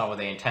experiencing. That's not what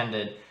they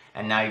intended.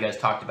 And now you guys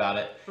talked about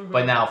it.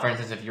 But now, for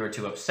instance, if you were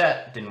too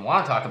upset, didn't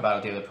want to talk about it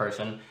with the other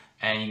person,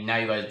 and now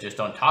you guys just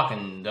don't talk,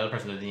 and the other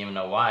person doesn't even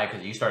know why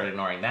because you started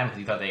ignoring them because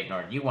you thought they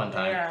ignored you one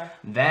time.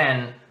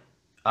 Then,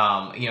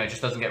 it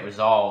just doesn't get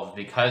resolved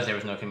because there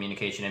was no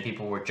communication and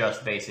people were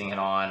just basing it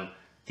on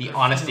the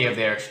honesty of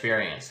their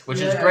experience, which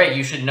is great.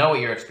 You should know what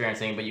you're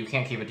experiencing, but you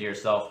can't keep it to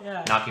yourself,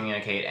 not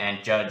communicate,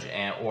 and judge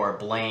or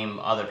blame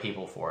other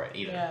people for it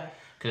either.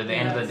 Because at the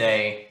end of the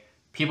day,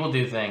 people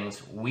do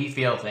things, we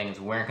feel things,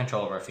 we're in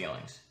control of our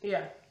feelings.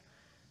 Yeah.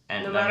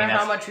 And no matter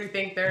how much you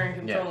think they're in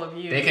control of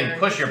you, they can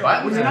push your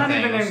buttons. You're not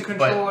even in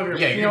control of your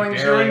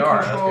feelings.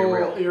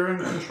 You're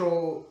in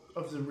control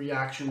of the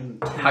reaction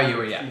to how you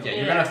react.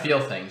 You're gonna feel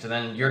things, and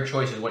then your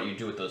choice is what you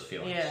do with those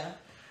feelings.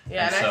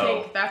 And I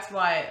think that's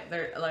why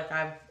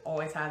I've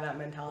always had that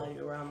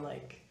mentality where I'm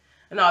like,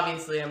 and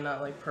obviously I'm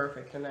not like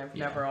perfect, and I've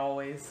never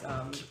always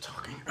keep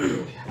talking.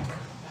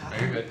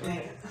 Very good.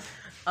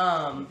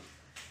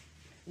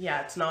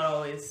 It's not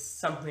always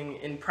something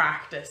in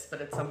practice,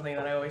 but it's something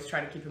that I always try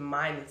to keep in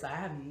mind. It's I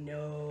have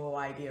no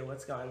idea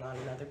what's going on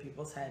in other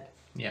people's head.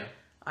 Yeah.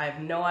 I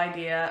have no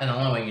idea. And the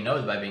only way you know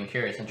is by being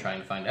curious and trying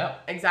to find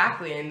out.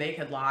 Exactly, and they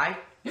could lie.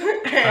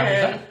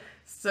 And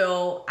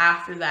so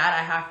after that,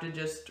 I have to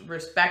just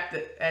respect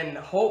it and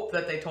hope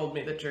that they told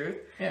me the truth.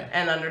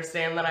 And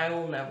understand that I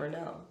will never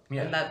know.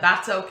 And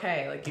that's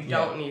okay. Like, you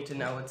don't need to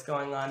know what's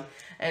going on.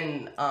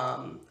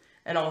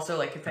 And also,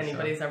 like, if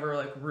anybody's ever,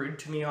 like, rude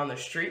to me on the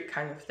street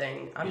kind of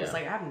thing, I'm just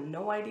like, I have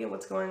no idea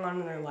what's going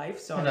on in their life,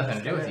 so it has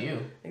nothing to do with you.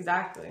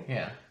 Exactly.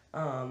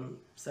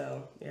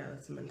 So,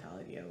 that's a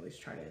mentality I always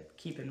try to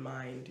keep in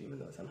mind, even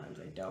though sometimes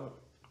I don't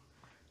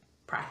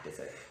practice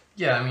it.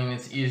 Yeah, I mean,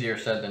 it's easier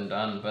said than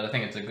done, but I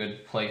think it's a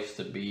good place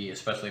to be,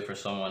 especially for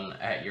someone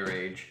at your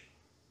age.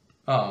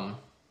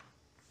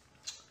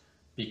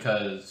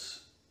 Because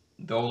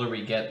the older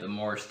we get, the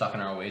more stuck in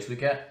our ways we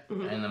get,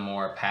 and the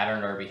more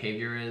patterned our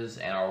behavior is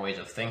and our ways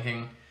of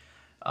thinking.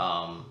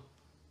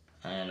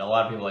 And a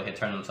lot of people like to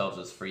term themselves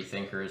as free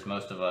thinkers.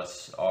 Most of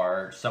us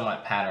are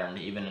somewhat patterned,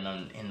 even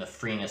in the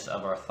freeness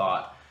of our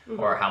thought,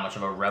 or how much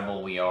of a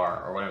rebel we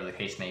are, or whatever the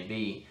case may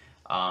be.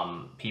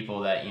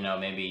 People that,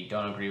 maybe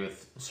don't agree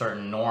with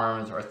certain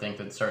norms or think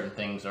that certain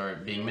things are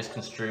being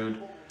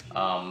misconstrued,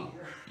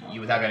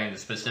 without getting into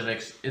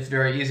specifics, it's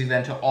very easy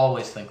then to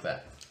always think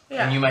that.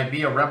 And you might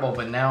be a rebel,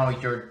 but now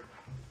you're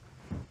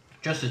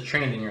just as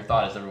trained in your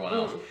thought as everyone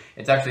else.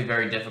 It's actually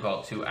very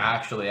difficult to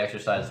actually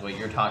exercise what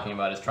you're talking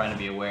about, is trying to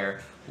be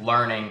aware,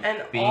 learning,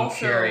 and being also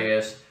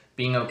curious,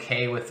 being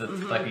okay with the,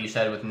 like you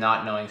said, with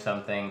not knowing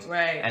some things,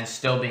 and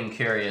still being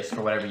curious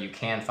for whatever you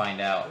can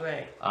find out.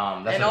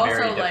 That's a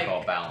very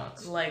difficult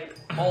balance. Like,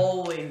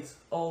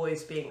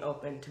 always being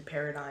open to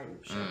paradigm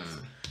shifts.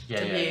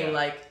 Being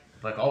like,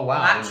 oh wow,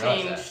 that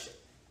changed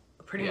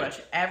pretty much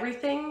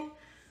everything.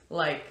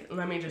 Like,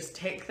 let me just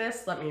take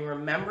this, let me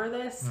remember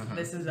this,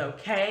 this is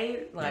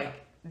okay,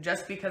 like,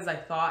 just because I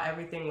thought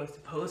everything was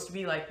supposed to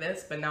be like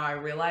this, but now I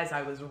realize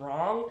I was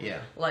wrong,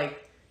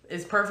 like,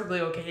 it's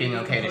perfectly okay being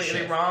to be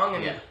completely wrong,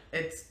 and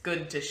it's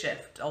good to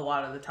shift a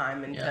lot of the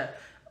time, and to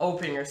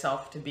open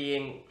yourself to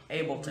being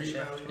able to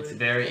shift. It's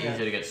very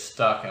easy to get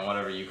stuck in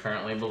whatever you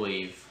currently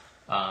believe,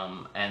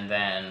 and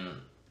then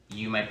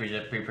you might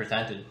be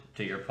presented,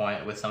 to your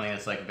point, with something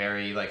that's, like,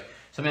 very, like,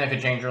 something that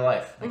could change your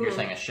life. Like you're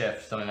saying, a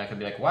shift. Something that could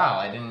be like, wow,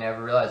 I didn't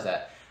ever realize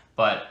that.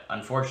 But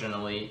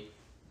unfortunately,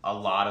 a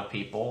lot of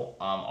people,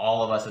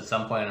 all of us at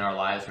some point in our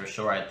lives, for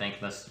sure, I think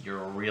unless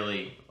you're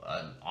really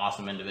an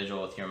awesome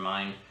individual with your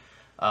mind,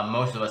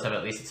 most of us have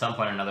at least at some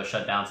point or another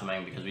shut down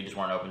something because we just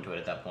weren't open to it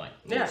at that point.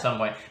 At some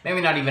point,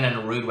 maybe not even in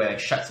a rude way, like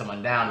shut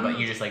someone down, but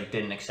you just like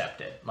didn't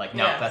accept it. Like,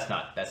 no, that's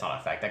not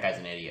a fact. That guy's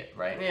an idiot,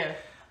 right?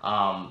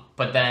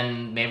 But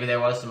then maybe there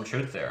was some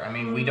truth there. I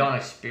mean, we don't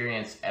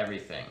experience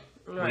everything.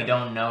 We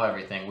don't know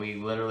everything. We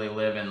literally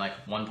live in like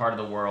one part of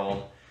the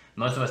world.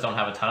 Most of us don't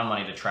have a ton of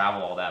money to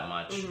travel all that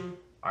much.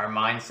 Our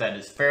mindset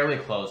is fairly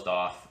closed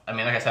off. I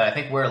mean, like I said, I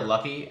think we're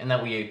lucky in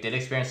that we did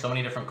experience so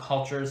many different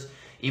cultures,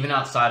 even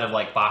outside of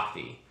like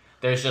bhakti.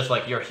 There's just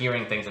like, you're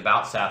hearing things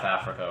about South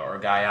Africa or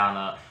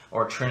Guyana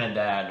or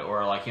Trinidad,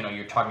 or like,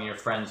 you're talking to your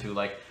friends who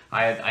like,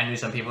 I knew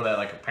some people that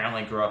like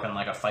apparently grew up in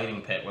like a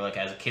fighting pit where like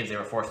as kids they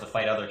were forced to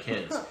fight other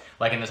kids,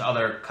 like in this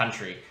other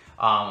country.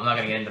 I'm not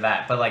gonna get into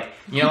that, but like,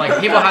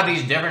 like people have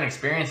these different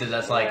experiences.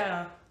 That's like,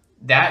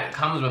 that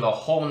comes with a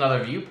whole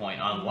nother viewpoint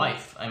on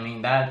life. I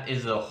mean, that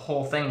is a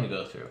whole thing to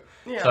go through.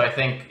 So I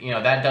think,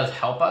 that does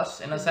help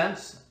us in a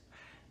sense.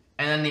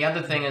 And then the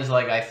other thing is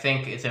like, I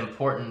think it's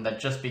important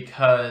that just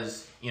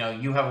because,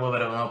 you have a little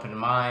bit of an open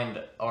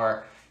mind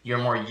or you're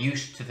more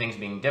used to things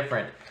being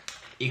different,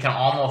 you can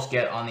almost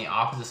get on the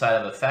opposite side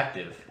of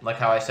effective. Like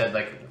how I said,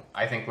 like,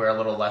 I think we're a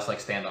little less like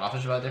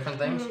standoffish about different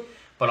things.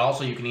 But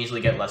also you can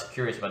easily get less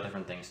curious about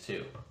different things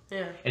too.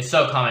 It's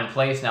so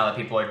commonplace now that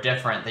people are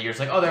different that you're just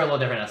like, oh, they're a little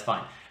different, that's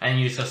fine. And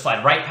you just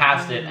slide right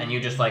past it, and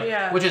you just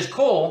like, which is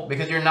cool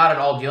because you're not at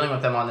all dealing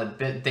with them on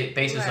the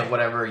basis of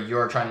whatever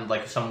you're trying to,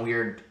 like some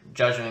weird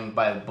judging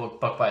by the book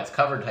by its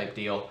cover type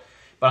deal.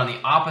 But on the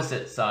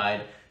opposite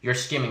side, you're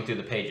skimming through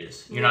the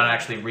pages. You're not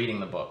actually reading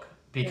the book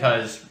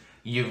because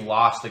you've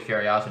lost the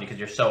curiosity because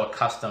you're so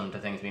accustomed to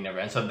things being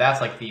different. And so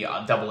that's like the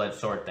double-edged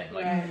sword thing.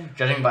 Like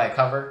judging by a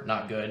cover,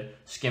 not good.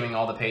 Skimming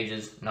all the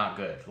pages, not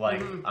good.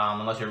 Like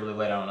unless you're really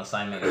late on an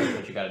assignment, that's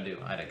what you got to do.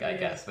 I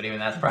guess, but even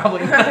that's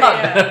probably not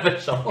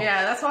beneficial.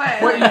 Yeah, that's why.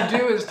 What you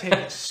do is take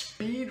a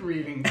speed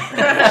reading course,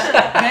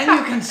 then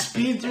you can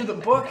speed through the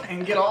book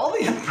and get all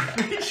the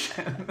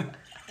information.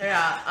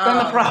 Yeah. Then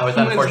the problem I was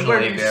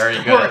unfortunately is very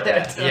you good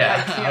at store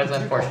that. it. I was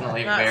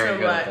unfortunately Not very so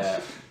good much. at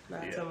that.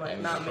 Not so much. That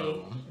was Not the me.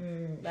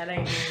 problem. That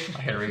ain't me.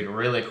 I can read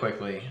really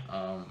quickly,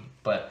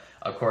 but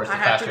of course, the I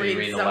have to faster you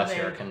read read, the less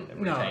something. you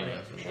can retain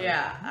it.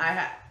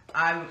 Yeah,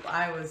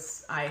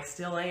 I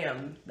still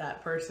am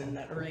that person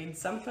that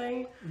reads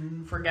something,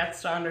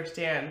 forgets to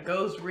understand,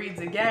 goes, reads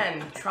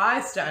again,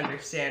 tries to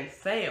understand,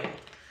 failed,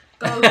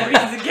 goes,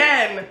 reads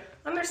again,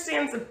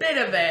 understands a bit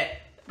of it,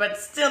 but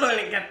still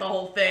didn't get the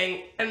whole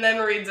thing, and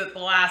then reads it the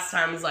last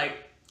time, is like,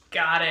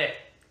 got it.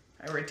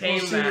 I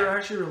retained that. You're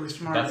actually really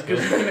smart That's because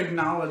good. you can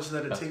acknowledge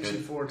that it That's takes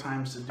good. you 4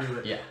 times to do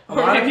it. Yeah. A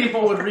lot of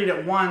people would read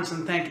it once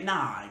and think, nah,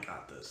 I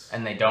got this.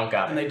 And they don't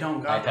got it. And they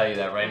don't got I tell you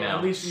that right now.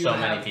 At least you so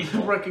have many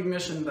people.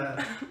 recognition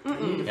that you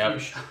need a Yep. few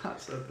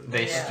shots of it.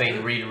 They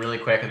read really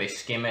quick, or they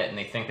skim it, and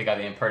they think they got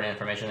the important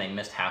information. They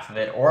missed half of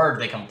it, or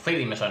they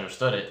completely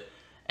misunderstood it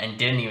and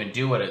didn't even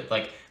do what it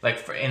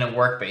in a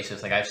work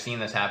basis. Like I've seen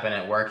this happen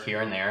at work here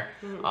and there.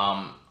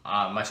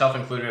 Myself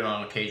included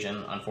on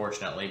occasion,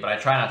 unfortunately, but I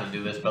try not to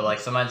do this. But like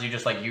sometimes you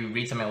just you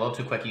read something a little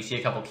too quick, you see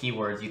a couple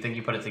keywords, you think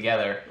you put it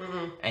together,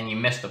 and you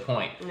miss the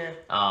point. Yeah.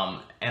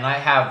 And I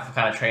have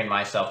kind of trained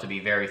myself to be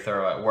very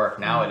thorough at work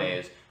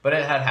nowadays. But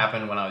it had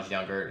happened when I was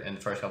younger. In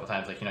the first couple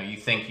times, you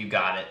think you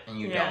got it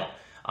and you don't.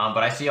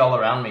 But I see all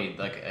around me,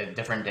 at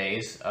different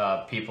days,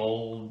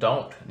 people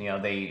don't.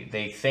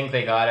 They think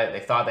they got it, they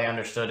thought they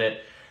understood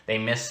it, they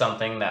missed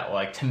something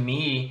that, to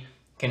me,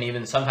 can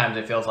even sometimes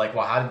it feels like,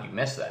 well, how did you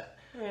miss that?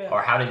 Yeah.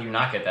 Or how did you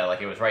not get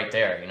that? It was right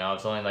there.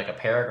 It's only a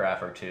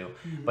paragraph or two.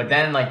 But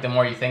then, the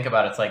more you think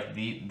about it,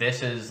 it's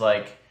this is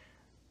I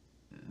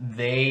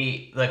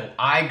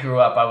grew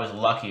up. I was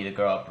lucky to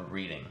grow up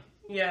reading.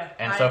 Yeah.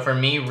 And so for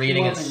me,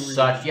 reading is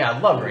such. Yeah, I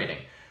love reading.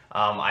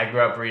 I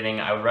grew up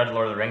reading. I read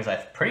Lord of the Rings. I'm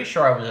pretty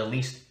sure I was at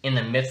least in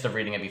the midst of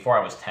reading it before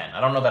I was 10.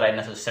 I don't know that I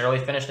necessarily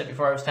finished it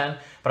before I was 10,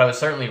 but I was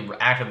certainly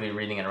actively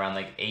reading it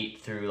around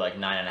 8 through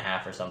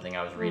 9.5 or something.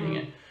 I was reading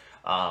it.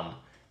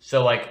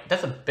 So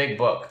that's a big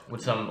book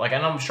with some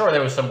and I'm sure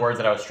there was some words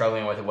that I was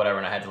struggling with or whatever,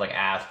 and I had to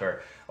ask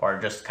or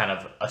just kind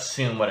of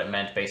assume what it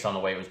meant based on the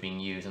way it was being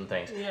used and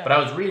things. Yeah. But I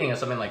was reading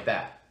something like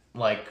that.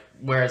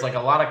 Whereas a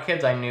lot of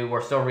kids I knew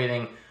were still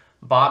reading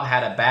Bob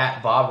had a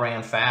bat, Bob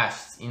ran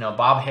fast,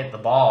 Bob hit the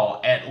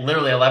ball at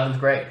literally 11th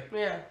grade.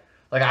 Yeah.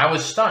 I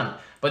was stunned.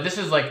 But this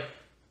is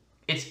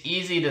it's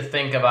easy to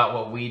think about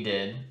what we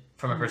did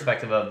from a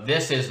perspective of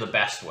this is the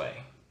best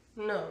way.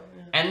 No.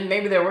 Yeah. And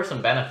maybe there were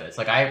some benefits.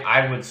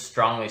 I would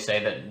strongly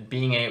say that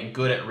being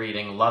good at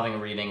reading, loving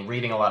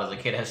reading a lot as a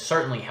kid has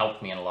certainly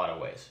helped me in a lot of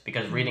ways.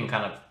 Because reading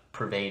kind of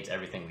pervades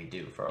everything we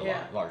do for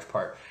a large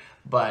part.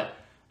 But,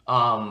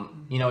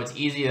 it's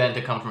easy then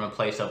to come from a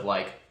place of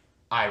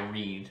I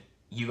read,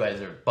 you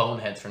guys are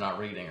boneheads for not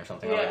reading or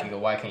something. Yeah. Or you go,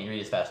 why can't you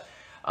read as fast?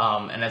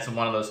 And that's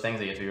one of those things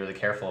that you have to be really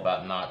careful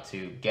about not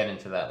to get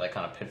into that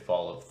kind of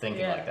pitfall of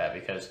thinking like that,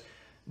 because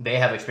they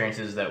have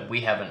experiences that we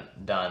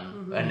haven't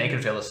done, and they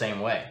could feel the same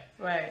way.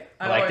 Right.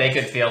 They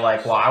could feel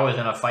well, I was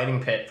in a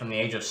fighting pit from the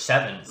age of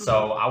 7,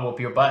 so I'll whoop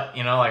your butt,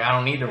 I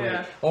don't need to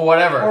read. Or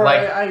whatever. Or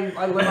I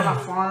live on a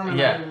farm.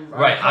 And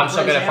I'm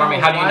so good at farming.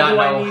 How do you not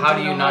know? How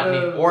do you not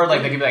need? Or they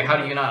could be how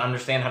do you not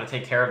understand how to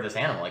take care of this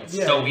animal? It's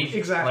so easy.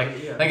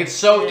 Exactly. It's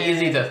so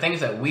easy to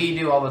things that we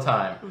do all the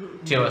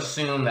time to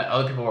assume that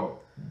other people are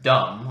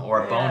dumb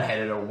or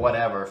boneheaded or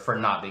whatever for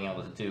not being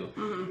able to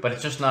do. But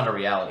it's just not a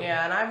reality.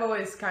 Yeah, and I've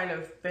always kind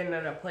of been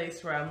at a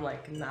place where I'm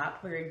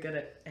not very good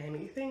at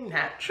anything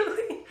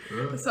naturally.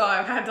 So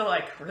I've had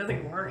to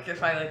really work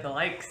if I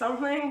like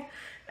something.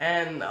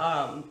 And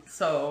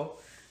so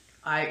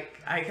I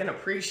can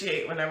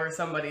appreciate whenever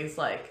somebody's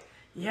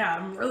yeah,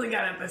 I'm really good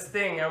at this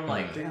thing. I'm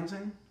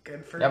dancing?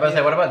 Good for Yeah, but I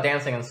say, what about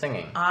dancing and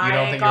singing? You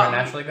don't think you're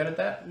naturally good at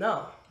that?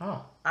 No.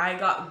 Oh. I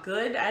got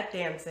good at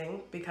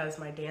dancing because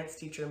my dance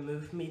teacher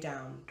moved me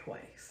down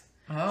twice.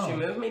 Oh. She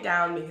moved me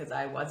down because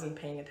I wasn't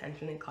paying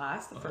attention in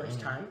class the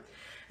first time.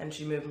 And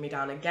she moved me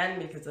down again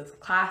because the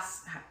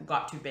class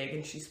got too big,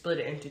 and she split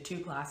it into 2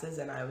 classes,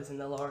 and I was in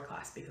the lower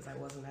class because I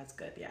wasn't as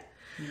good yet.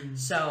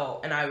 So,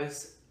 and I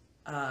was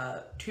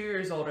 2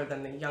 years older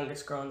than the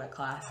youngest girl in that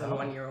class and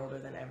 1 year older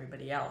than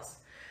everybody else.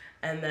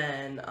 And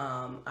then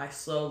I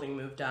slowly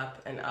moved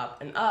up and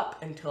up and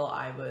up until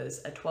I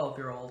was a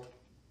 12-year-old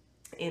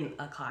in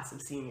a class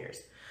of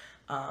seniors,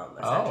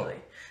 essentially.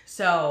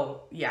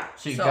 So, yeah.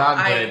 So you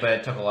got good, but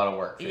it took a lot of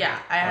work. Yeah,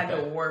 I had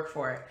to work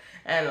for it.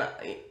 And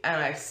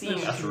I've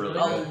seen really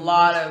a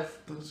lot of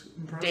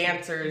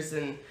dancers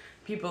and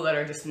people that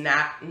are just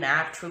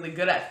naturally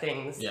good at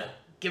things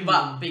give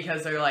up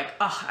because they're oh,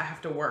 I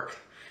have to work.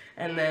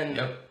 And then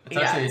It's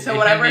yeah, actually, so it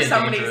whenever can be a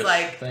somebody's dangerous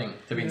like, thing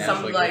to be something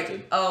naturally like,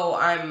 gifted. oh,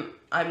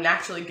 I'm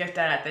naturally gifted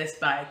at this,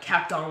 but I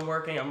kept on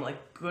working. I'm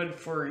like, good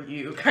for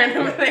you, kind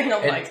of a thing.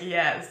 I'm like,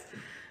 yes,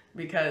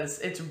 because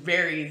it's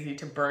very easy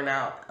to burn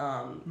out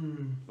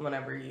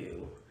whenever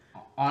you.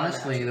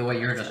 Honestly, the way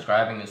you're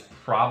describing is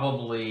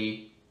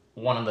probably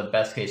one of the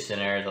best case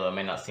scenarios, although it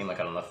may not seem like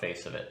it on the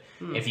face of it.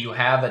 If you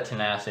have the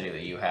tenacity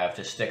that you have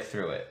to stick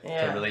through it,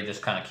 to really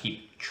just kind of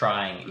keep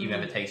trying, even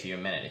if it takes you a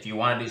minute. If you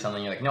want to do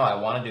something, you're like, no, I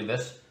want to do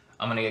this.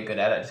 I'm going to get good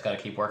at it. I just got to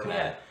keep working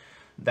at it.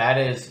 That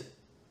is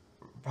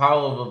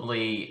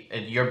probably,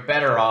 you're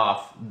better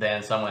off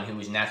than someone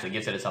who's naturally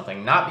gifted at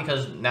something. Not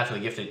because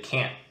naturally gifted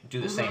can't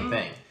do the same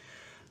thing.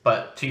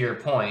 But to your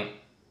point,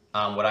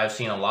 what I've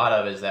seen a lot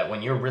of is that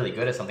when you're really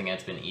good at something and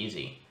it's been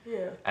easy,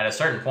 at a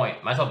certain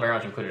point, myself very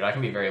much included, I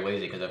can be very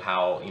lazy because of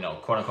how,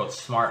 quote unquote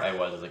smart I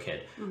was as a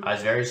kid. I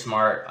was very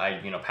smart. I,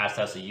 passed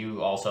tests.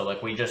 You also,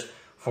 like, we just,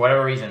 for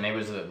whatever reason, maybe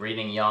it was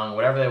reading young,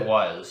 whatever it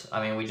was.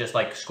 I mean, we just,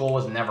 like, school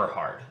was never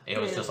hard.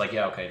 It was just like,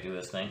 okay, do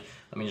this thing.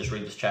 Let me just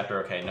read this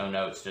chapter. Okay, no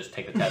notes, just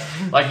take the test.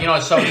 Like,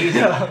 it's so easy.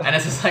 And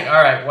it's just like,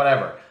 all right,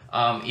 whatever.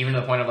 Even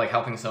to the point of, like,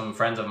 helping some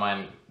friends of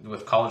mine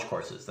with college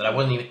courses that I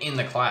wasn't even in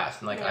the class.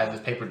 And, like, I have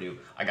this paper due.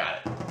 I got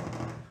it.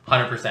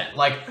 100%.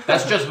 Like,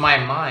 that's just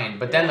my mind.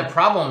 But then the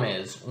problem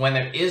is when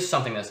there is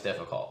something that's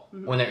difficult,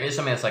 when there is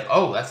something that's like,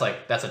 oh,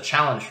 that's a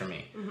challenge for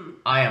me.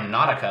 I am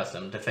not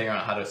accustomed to figuring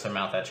out how to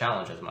surmount that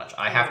challenge as much.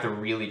 I have to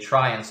really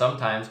try, and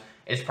sometimes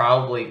it's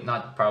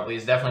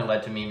it's definitely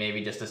led to me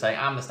maybe just to say,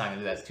 I'm just not going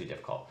to do that, it's too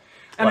difficult.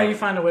 And then you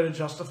find a way to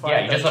justify it.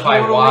 Yeah, you justify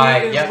totally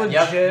why.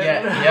 Legit.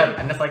 Yep.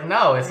 And it's like,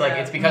 no, it's like,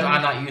 it's because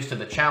I'm not used to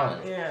the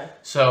challenge. Yeah.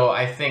 So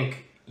I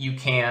think you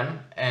can,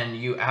 and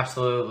you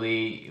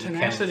absolutely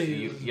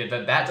tenacity.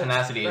 That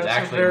tenacity is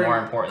actually more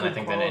important, I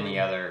think, than any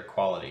other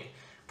quality.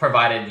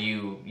 Provided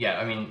you,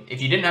 I mean,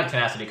 if you didn't have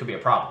tenacity, it could be a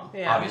problem.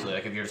 Yeah. Obviously,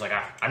 like if you're just like,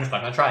 I'm just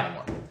not gonna try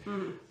anymore.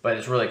 But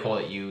it's really cool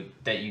that you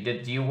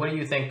did. What do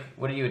you think?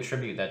 What do you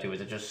attribute that to? Is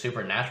it just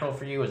supernatural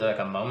for you? Was it like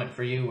a moment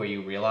for you where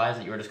you realized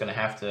that you were just gonna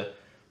have to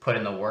put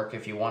in the work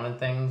if you wanted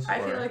things? I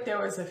feel like there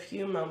was a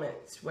few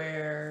moments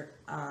where,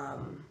 I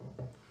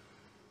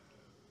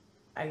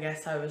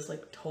guess I was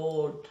like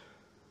told.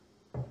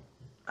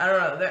 I don't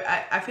know.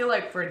 I feel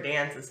like for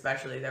dance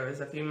especially, there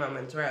was a few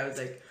moments where I was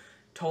like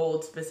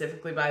told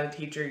specifically by the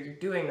teacher, you're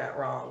doing that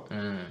wrong.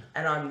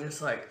 And I'm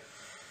just like,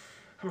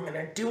 I'm going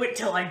to do it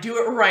till I do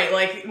it right.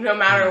 Like, no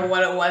matter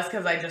what it was,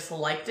 because I just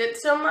liked it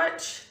so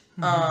much.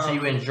 So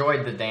you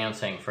enjoyed the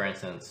dancing, for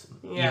instance,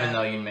 even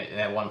though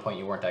at one point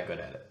you weren't that good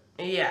at it.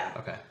 Yeah.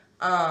 Okay.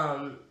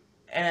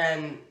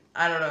 And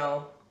I don't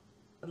know.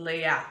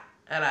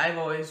 And I've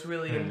always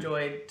really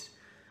enjoyed,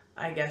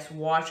 I guess,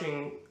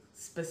 watching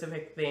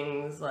specific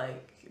things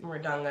like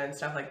Mridanga and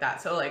stuff like that.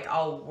 So, like,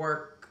 I'll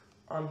work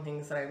on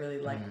things that I really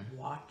like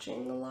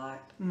watching a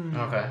lot.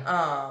 Okay.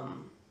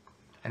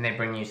 And they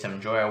bring you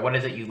some joy. What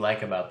is it you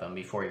like about them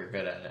before you're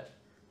good at it?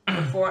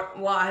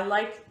 I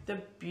like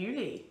the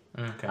beauty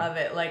of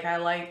it. Like, I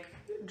like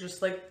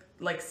just like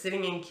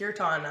sitting in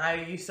kirtan.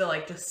 I used to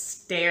like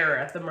just stare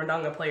at the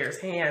Mridanga player's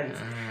hands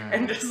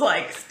and just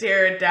like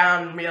stare it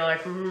down and be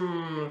like,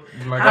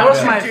 That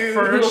was my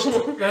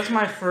first. That's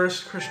my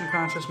first Krishna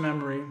conscious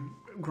memory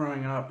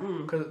growing up.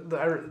 Because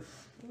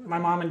my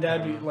mom and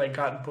dad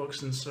got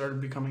books and started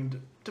becoming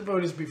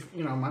devotees.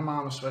 My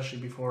mom especially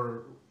right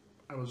before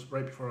I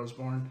was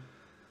born,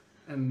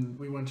 and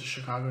we went to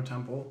Chicago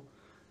Temple,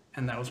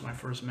 and that was my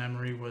first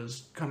memory,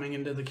 was coming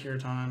into the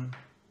kirtan.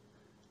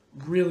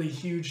 Really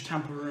huge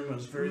temple room. It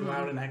was very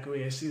loud and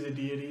echoey. I see the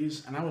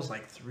deities, and I was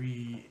like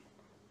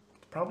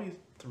probably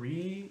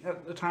three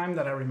at the time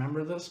that I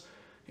remember this.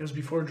 It was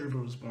before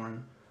Dhruva was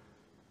born.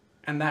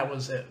 And that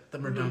was it, the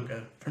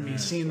Mridanga. For me,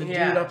 seeing the dude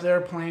up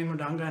there playing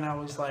Mridanga, and I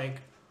was like,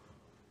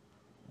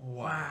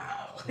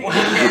 wow.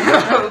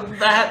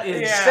 That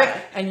is sick.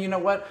 And you know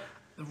what?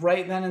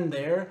 Right then and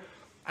there,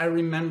 I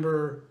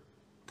remember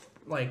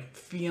like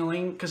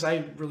feeling, because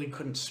I really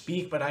couldn't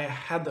speak, but I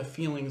had the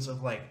feelings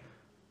of like,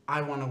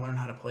 I want to learn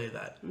how to play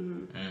that.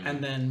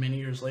 And then many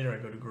years later, I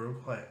go to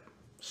Gurukul,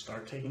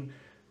 start taking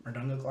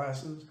Mridanga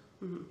classes.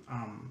 And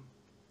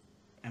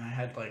I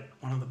had like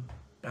one of the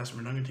best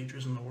Mridanga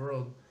teachers in the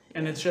world.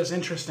 And it's just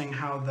interesting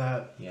how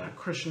that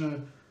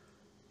Krishna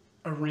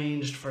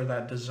arranged for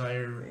that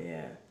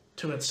desire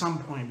to at some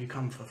point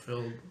become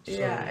fulfilled. So,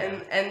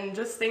 and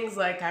just things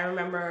like, I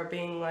remember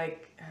being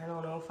like, I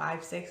don't know,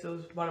 5, 6, it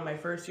was one of my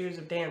first years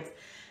of dance,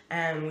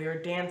 and we were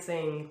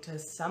dancing to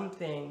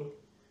something,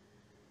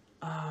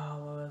 what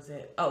was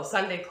it? Oh,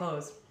 Sunday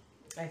Clothes.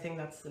 I think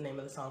that's the name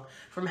of the song,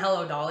 from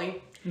Hello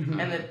Dolly.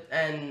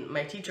 And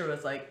my teacher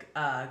was like,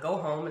 go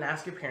home and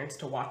ask your parents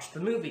to watch the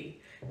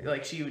movie.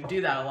 Like, she would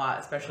do that a lot,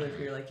 especially if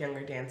you're like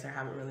younger dancer,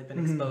 haven't really been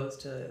exposed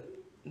to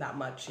that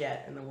much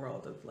yet in the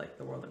world of like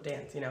the world of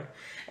dance,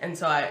 And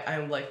so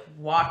I like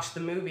watched the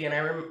movie,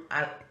 and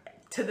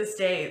to this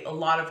day, a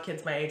lot of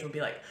kids my age will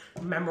be like,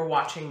 remember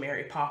watching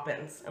Mary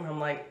Poppins? And I'm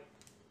like,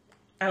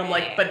 And I'm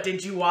like, but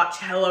did you watch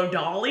Hello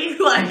Dolly?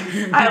 Like,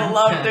 I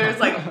love, there's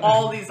like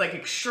all these like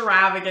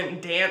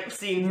extravagant dance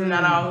scenes, and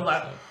then I was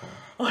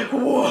like,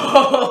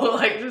 whoa,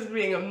 like just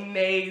being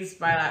amazed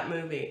by that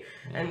movie.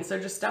 And so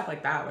just stuff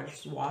like that, like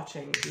just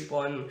watching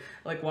people and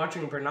like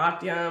watching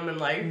Bernatium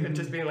and like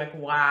just being like,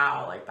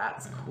 wow, like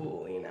that's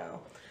cool, you know?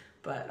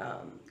 But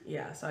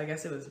yeah, so I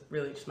guess it was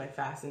really just my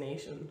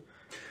fascination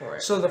for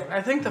it. So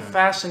I think the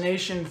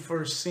fascination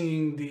for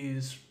seeing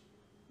these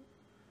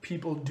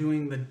people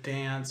doing the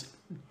dance,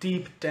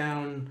 deep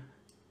down,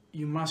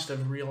 you must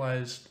have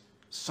realized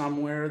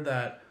somewhere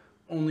that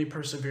only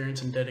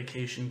perseverance and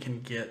dedication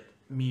can get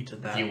me to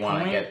that point. If you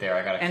want to get there,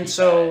 I gotta. And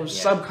so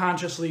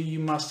subconsciously, it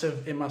must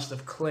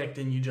have clicked,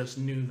 and you just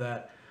knew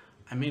that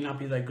I may not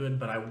be that good,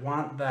 but I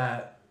want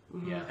that.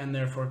 Yeah. And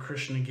therefore,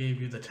 Krishna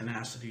gave you the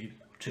tenacity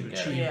to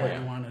achieve what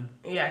you wanted.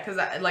 Yeah, because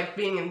like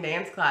being in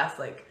dance class,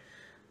 like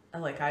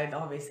I'd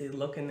obviously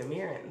look in the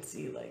mirror and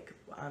see like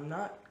I'm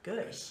not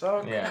good.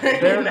 So yeah,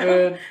 they're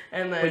good,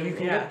 and then but you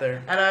can get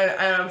there. And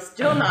I'm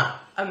still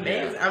not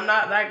amazing. I'm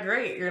not that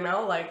great, you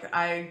know. Like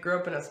I grew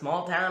up in a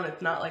small town.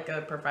 It's not like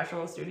a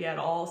professional studio at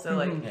all. So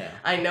like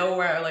I know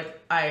where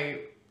like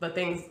the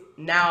things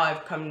now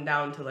I've come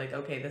down to like,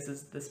 okay, this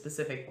is the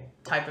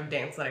specific type of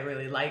dance that I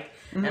really like,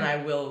 and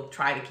I will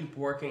try to keep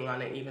working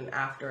on it even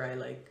after I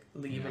like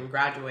leave and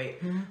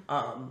graduate.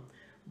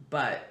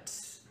 But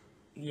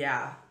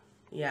yeah,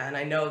 and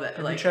I know that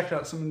Have you checked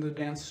out some of the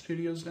dance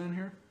studios down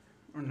here,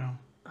 or no?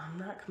 I'm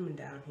not coming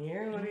down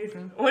here. What do you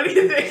think? What do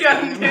you think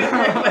I'm doing?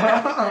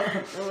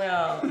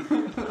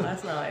 No,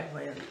 that's not my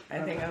plan. I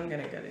think I'm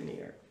gonna go to New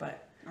York,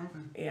 but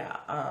yeah.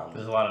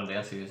 There's a lot of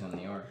dance studios in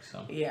New York,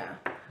 so. Yeah,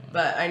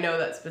 but I know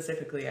that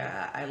specifically,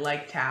 I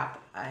like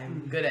tap.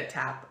 I'm good at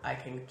tap. I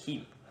can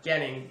keep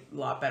getting a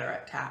lot better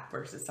at tap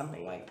versus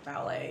something like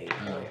ballet.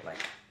 Like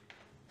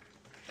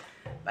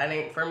that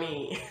ain't for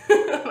me.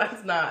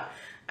 That's not.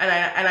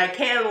 And I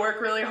can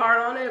work really hard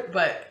on it,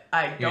 but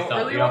I don't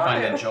really. You don't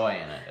find the joy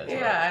in it.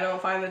 Yeah, I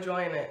don't find the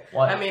joy in it.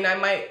 I mean, I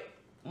might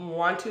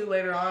want to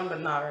later on,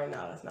 but not right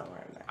now. That's not where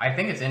I'm at. I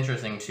think it's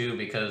interesting too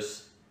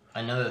because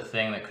another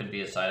thing that could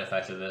be a side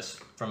effect of this,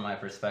 from my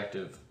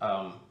perspective,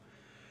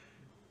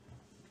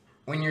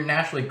 when you're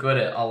naturally good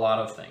at a lot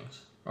of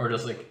things, or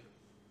just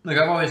like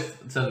I've always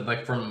said,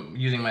 like from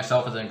using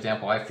myself as an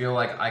example, I feel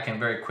like I can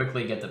very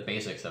quickly get the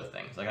basics of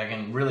things. Like I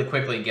can really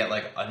quickly get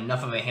like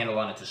enough of a handle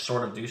on it to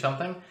sort of do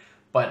something,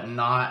 but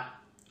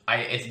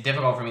it's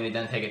difficult for me to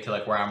then take it to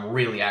like where I'm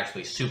really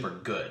actually super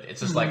good.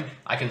 It's just like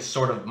I can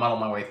sort of muddle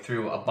my way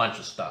through a bunch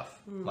of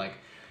stuff.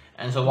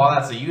 And so while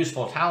that's a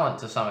useful talent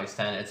to some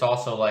extent, it's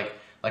also like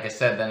I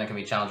said, then it can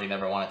be challenging to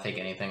never want to take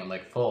anything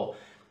like full.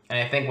 And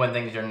I think when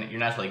you're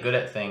naturally good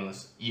at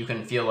things, you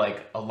can feel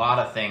like a lot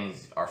of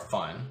things are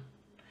fun.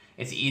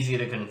 It's easy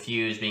to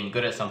confuse being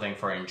good at something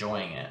for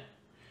enjoying it.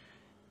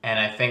 And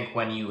I think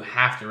when you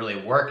have to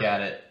really work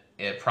at it,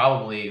 it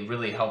probably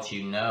really helps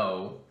you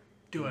know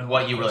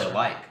what you really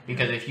like.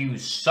 Because if you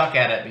suck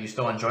at it, but you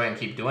still enjoy it and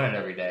keep doing it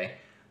every day,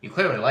 you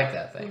clearly like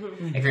that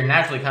thing. If you're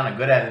naturally kind of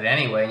good at it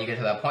anyway, and you get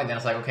to that point, then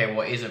it's like, okay,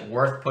 well, is it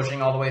worth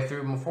pushing all the way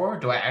through before?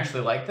 Do I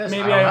actually like this?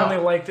 Maybe I only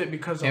liked it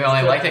because maybe I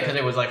only liked it because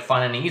it was like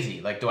fun and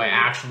easy. Like, do I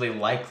actually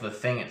like the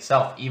thing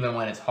itself, even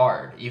when it's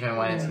hard, even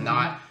when it's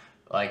not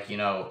like, you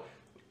know,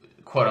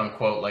 quote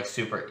unquote, like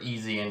super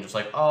easy and just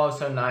like, oh,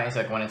 so nice.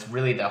 Like when it's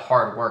really the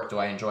hard work, do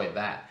I enjoy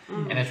that?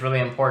 And it's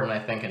really important, I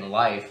think, in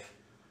life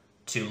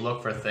to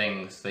look for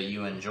things that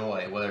you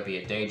enjoy, whether it be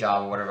a day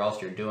job or whatever else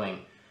you're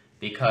doing,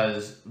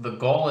 because the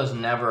goal is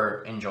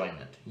never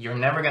enjoyment. You're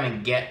never going to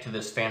get to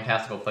this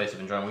fantastical place of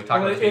enjoyment. We've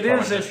talked about this before.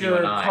 It is if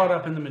you're caught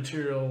up in the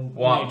material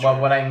Well, nature. but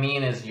what I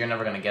mean is you're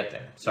never going to get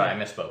there. Sorry,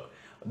 I misspoke.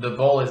 The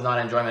goal is not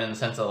enjoyment in the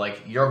sense of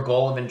like your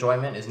goal of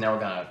enjoyment is never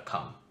going to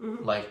come.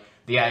 Like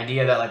the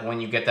idea that like when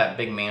you get that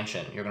big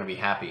mansion, you're going to be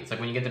happy. It's like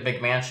when you get the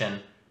big mansion,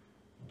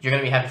 you're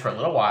going to be happy for a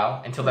little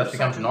while until that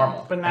becomes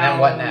normal. But and then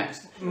what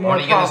next? Or when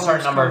you get a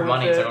certain number of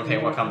money, it's like, okay,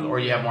 what comes? Or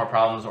you have more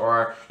problems,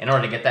 or in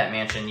order to get that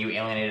mansion, you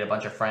alienated a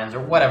bunch of friends, or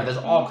whatever. There's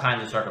all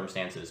kinds of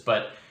circumstances.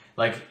 But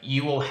like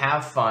you will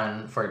have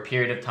fun for a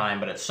period of time,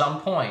 but at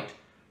some point,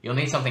 you'll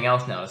need something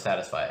else now to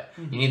satisfy it.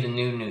 You need the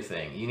new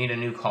thing. You need a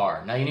new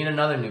car. Now you need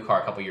another new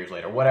car a couple years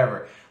later,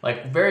 whatever.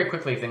 Like very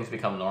quickly, things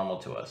become normal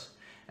to us.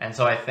 And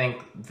so I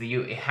think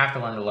you have to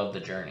learn to love the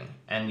journey.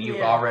 And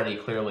you've already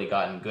clearly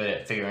gotten good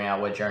at figuring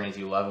out what journeys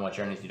you love and what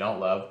journeys you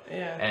don't love.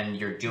 And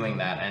you're doing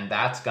that. And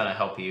that's going to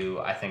help you,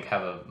 I think,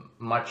 have a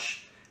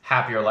much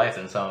happier life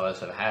than some of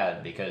us have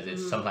had, because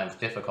it's sometimes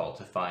difficult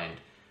to find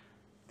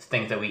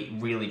things that we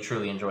really,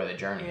 truly enjoy the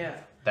journey.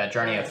 That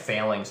journey of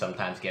failing,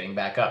 sometimes getting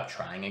back up,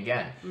 trying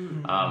again.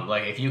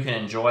 Like if you can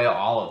enjoy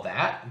all of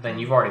that, then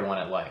you've already won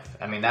at life.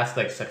 I mean, that's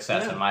like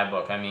success in my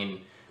book. I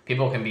mean,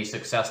 people can be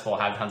successful,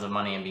 have tons of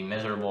money, and be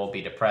miserable,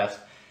 be depressed.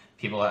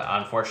 People,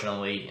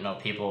 unfortunately, you know,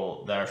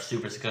 people that are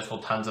super successful,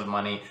 tons of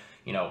money,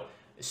 you know,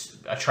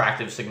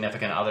 attractive,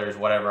 significant others,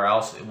 whatever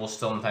else, will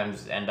still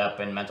sometimes end up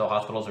in mental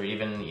hospitals or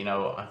even, you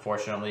know,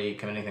 unfortunately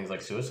committing things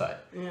like suicide.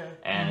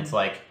 And it's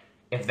like,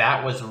 if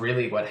that was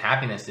really what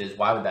happiness is,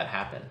 why would that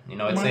happen? You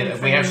know, it's Money,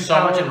 we have fame,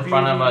 so much power, in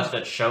front of beauty. us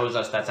that shows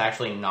us that's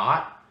actually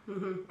not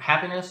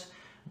happiness.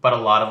 But a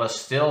lot of us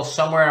still,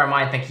 somewhere in our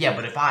mind, think, yeah,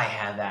 but if I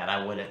had that,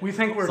 I wouldn't. We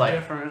think we're like,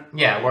 different.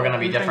 Yeah, we're going to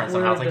be We different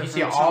think somehow. we're It's like, you see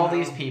different all somehow.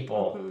 these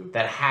people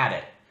that had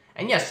it.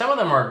 And yes, some of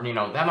them are, you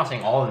know, I'm not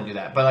saying all of them do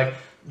that, but like,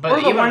 but Or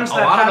the even ones a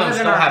that lot of them have it and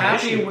still are have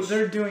happy, issues.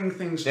 they're doing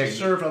things to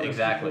serve other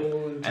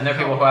people. And they're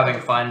people who are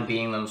having fun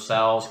being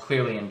themselves,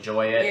 clearly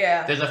enjoy it.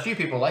 Yeah. There's a few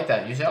people like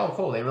that. You say, oh,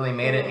 cool, they really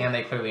made it and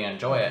they clearly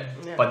enjoy it.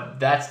 Yeah. But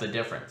that's the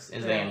difference,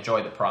 is they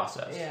enjoy the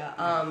process.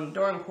 Yeah.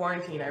 During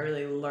quarantine, I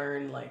really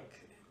learned, like,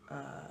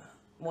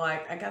 well,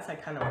 I guess I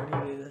kind of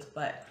already knew this,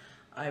 but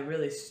I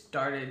really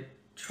started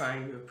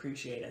trying to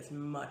appreciate as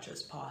much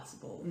as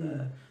possible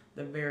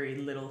the very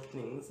little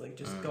things, like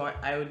just going.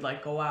 I would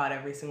like go out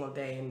every single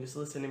day and just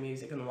listen to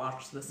music and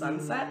watch the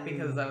sunset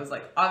because I was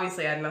like,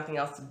 obviously I had nothing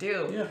else to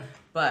do. Yeah.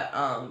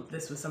 But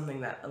this was something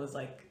that was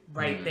like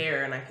right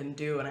there and I can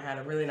do, and I had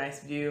a really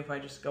nice view if I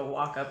just go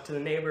walk up to the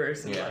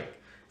neighbors and like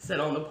sit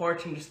on the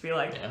porch and just be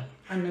like,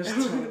 I missed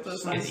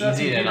It's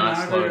easy to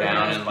not slow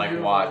down and like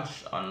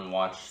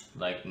watch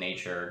like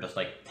nature, just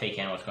like take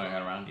in what's going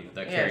on around you.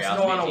 The just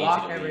curiosity go on is a easy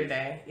walk to every leave.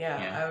 day.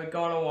 Yeah, I would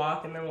go on a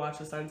walk and then watch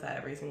the sunset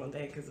every single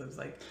day because it was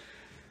like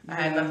I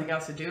had nothing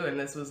else to do and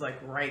this was like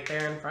right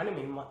there in front of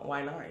me.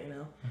 Why not?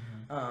 You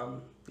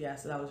know? Yeah,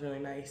 so that was really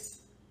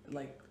nice.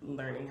 Like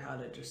learning how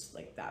to just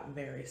like that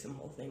very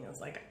simple thing. I was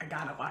like, I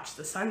gotta watch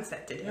the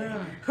sunset today.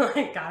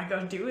 Like gotta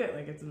go do it.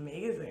 Like it's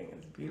amazing.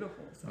 It's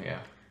beautiful. So. Yeah.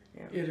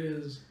 It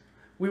is.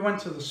 We went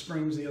to the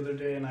springs the other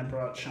day and I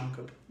brought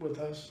Shanka with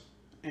us,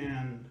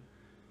 and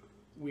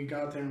we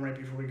got there and right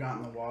before we got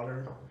in the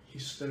water, he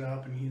stood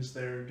up and he's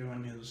there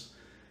doing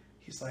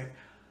he's like,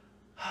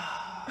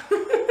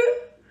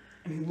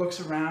 and he looks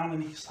around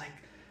and he's like,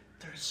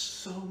 there's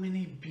so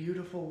many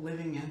beautiful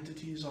living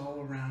entities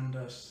all around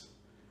us.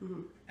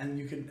 And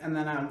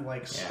then I'm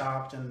like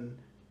stopped and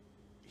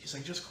he's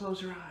like, just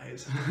close your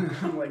eyes.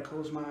 I'm like,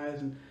 close my eyes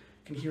and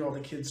can hear all the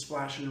kids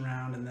splashing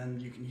around, and then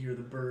you can hear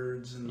the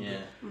birds and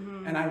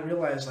and I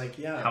realized like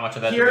how much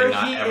of that do we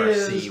not ever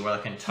see? We're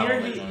like in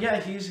tunnel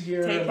vision. He's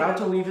here about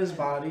to leave his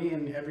body,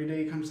 and every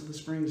day he comes to the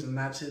springs and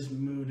that's his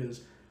mood is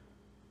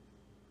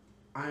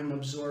I'm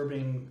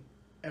absorbing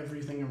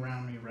everything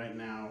around me right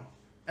now.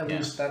 At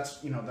least that's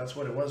that's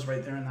what it was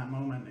right there in that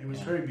moment. It was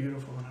very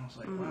beautiful and I was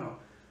like, wow.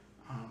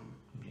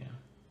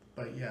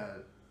 But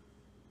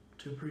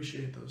to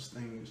appreciate those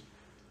things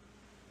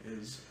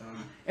is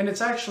and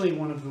it's actually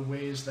one of the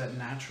ways that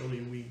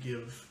naturally we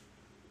give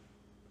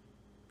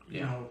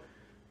you know,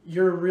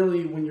 you're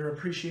really, when you're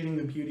appreciating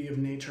the beauty of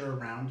nature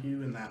around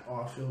you in that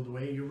awe-filled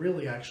way, you're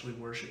really actually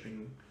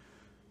worshiping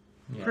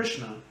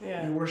Krishna.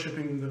 You're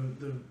worshiping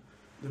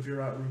the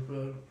Virat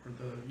Rupa, or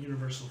the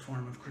universal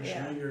form of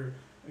Krishna. You're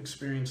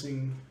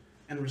experiencing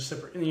and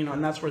reciprocating, you know,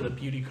 and that's where the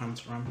beauty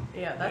comes from.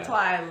 Yeah, that's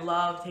why I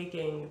love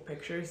taking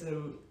pictures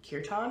in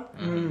kirtan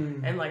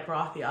and like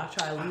Rath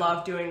Yatra. I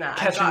love doing that.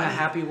 Catching a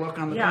happy look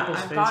on the people's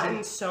faces. I've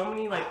gotten so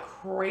many like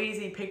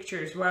crazy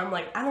pictures where I'm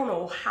like, I don't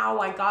know how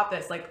I got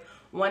this. Like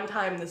one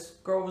time this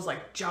girl was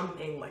like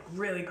jumping like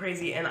really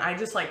crazy and I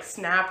just like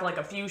snapped like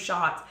a few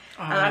shots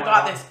and I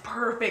got this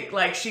perfect,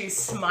 like she's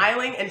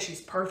smiling and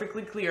she's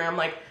perfectly clear. I'm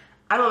like,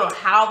 I don't know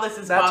how this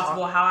is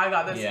possible, how I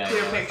got this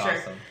clear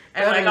picture. Awesome.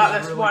 And I got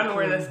this really one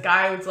where this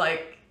guy was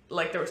like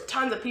there was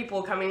tons of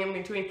people coming in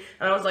between,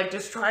 and I was like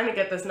just trying to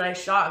get this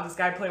nice shot of this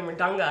guy playing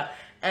Mridanga,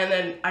 and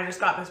then I just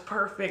got this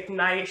perfect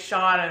nice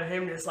shot of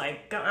him just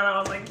like, and I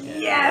was like,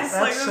 yes,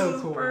 like this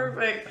is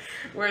perfect.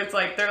 Where it's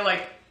like they're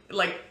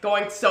like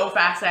going so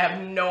fast, I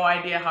have no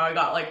idea how I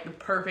got like the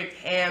perfect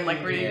hand,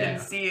 like where you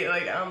didn't see it.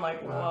 Like I'm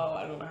like, whoa,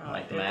 I don't know how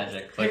I did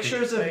magic.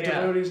 Pictures of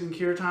devotees in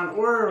kirtan,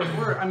 or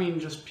I mean,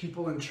 just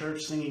people in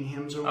church singing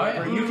hymns or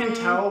whatever. You can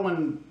tell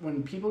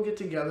when people get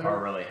together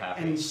are really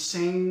happy and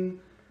sing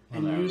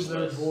and use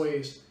their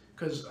voice,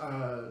 because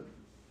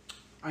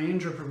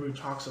Ayendra Prabhu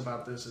talks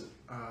about this.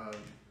 I'm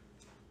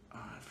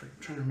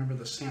trying to remember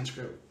the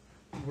Sanskrit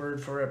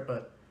word for it,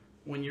 but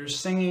when you're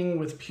singing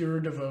with pure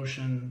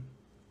devotion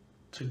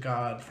to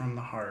God from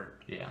the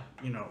heart,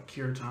 you know,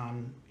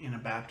 kirtan in a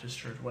Baptist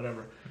church,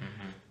 whatever.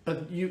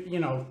 But you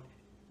know,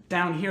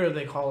 down here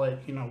they call it,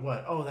 you know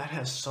what? Oh, that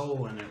has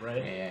soul in it,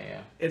 right?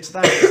 It's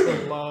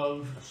the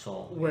love,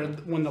 soul. Where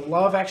when the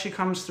love actually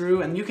comes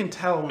through, and you can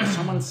tell when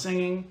someone's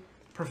singing,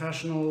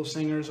 professional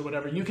singers or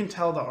whatever, you can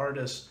tell the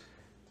artists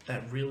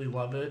that really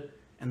love it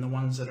and the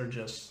ones that are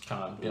just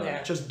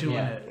doing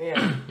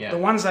it. The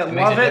ones that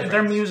love it,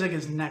 their music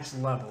is next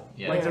level.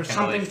 Like there's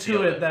something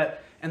to it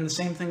that. And the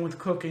same thing with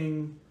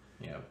cooking.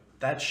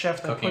 That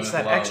chef that puts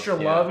that extra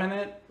love in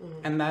it,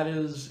 and that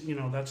is, you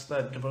know, that's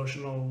that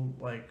devotional,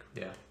 like,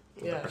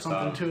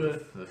 something to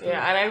it.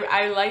 And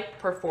I like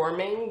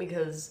performing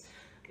because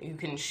you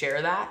can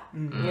share that,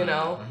 you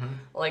know?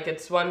 Like,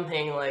 it's one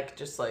thing, like,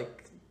 just,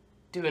 like,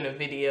 doing a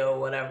video,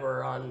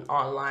 whatever,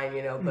 online,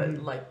 you know,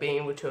 but, like, being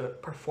able to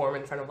perform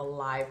in front of a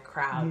live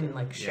crowd and,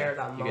 like, share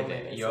that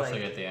moment. You also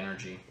get the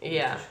energy.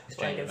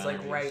 Like, it's,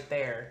 like, right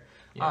there.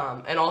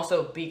 And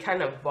also be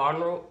kind of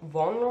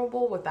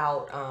vulnerable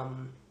without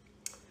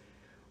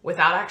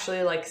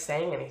actually like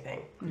saying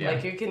anything. Yeah.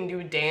 Like you can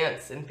do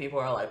dance and people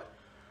are like,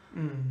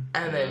 and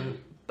then,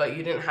 but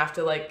you didn't have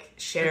to like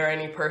share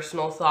any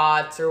personal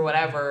thoughts or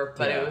whatever.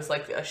 But it was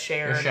like a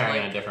shared, you're sharing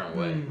like, in a different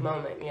way.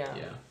 moment. Yeah.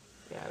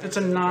 It's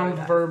a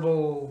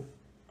non-verbal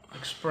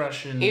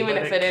expression. Even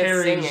if it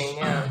is singing,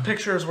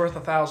 picture is worth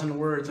 1,000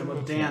 words, and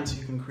with dance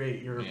you can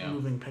create your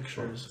moving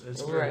pictures.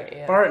 It's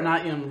right.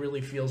 Bharatanatyam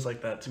really feels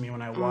like that to me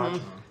when I watch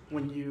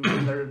when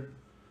they're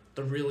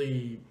the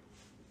really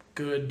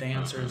good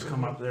dancers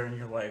come up there and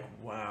you're like,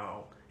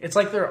 wow. It's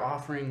like they're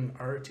offering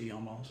arti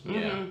almost.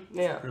 Yeah.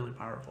 It's really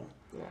powerful.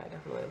 Yeah, I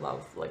definitely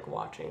love like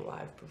watching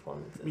live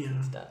performances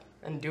and stuff,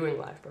 and doing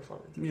live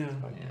performances.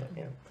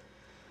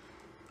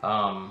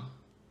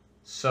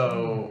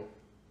 So,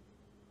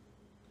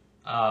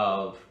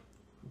 a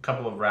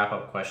couple of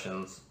wrap-up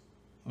questions.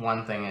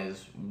 One thing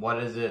is,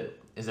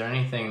 is there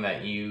anything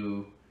that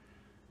you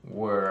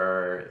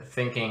were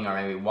thinking, or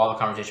maybe while the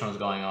conversation was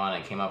going on,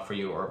 it came up for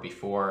you, or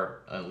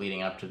before,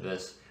 leading up to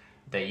this,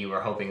 that you were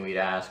hoping we'd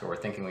ask, or were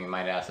thinking we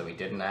might ask that we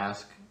didn't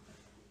ask,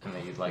 and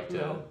that you'd like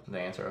to the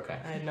answer? Okay.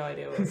 I had no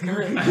idea what was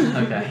going on.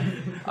 Okay.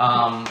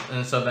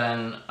 And so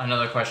then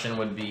another question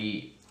would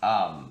be,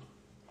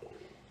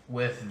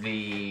 with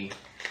the,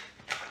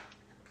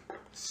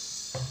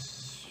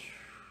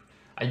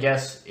 I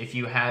guess if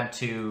you had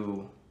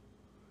to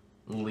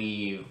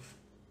leave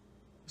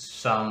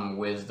some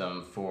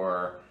wisdom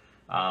for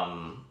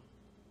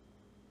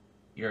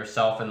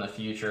yourself in the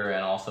future,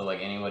 and also like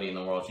anybody in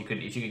the world, if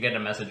you could get a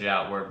message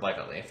out where like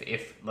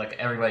if like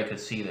everybody could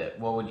see that,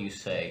 what would you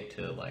say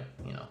to like,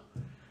 you know,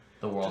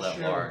 the world at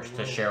large,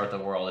 to share with the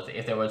world,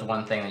 if there was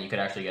one thing that you could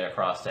actually get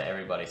across to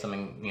everybody,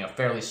 something, you know,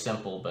 fairly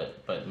simple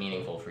but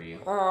meaningful for you?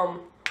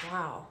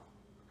 Wow.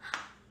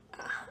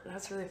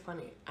 That's really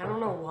funny. I don't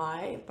know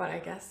why, but I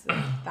guess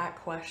that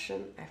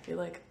question, I feel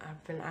like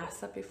I've been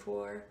asked that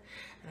before,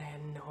 and I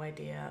had no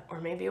idea. Or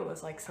maybe it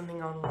was like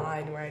something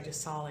online where I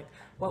just saw like,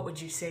 what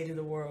would you say to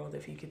the world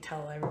if you could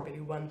tell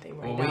everybody one thing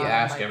right now? Well, we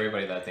ask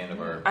everybody that at the end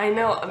of our... I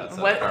know.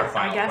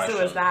 I guess it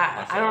was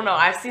that. I don't know.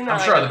 I've seen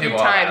that like a few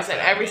times, and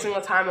every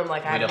single time I'm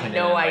like, I have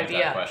no idea.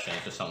 That question.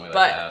 It's just something we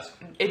like to ask.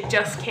 It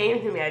just came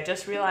to me. I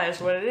just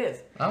realized what it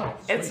is. Oh,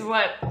 sweet. It's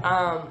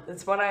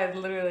what I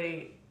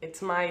literally...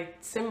 It's my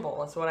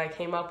symbol. It's what I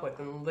came up with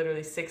in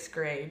literally 6th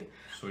grade.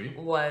 Sweet.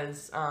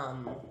 Was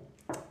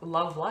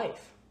love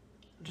life.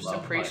 Just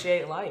love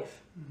appreciate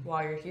life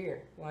while you're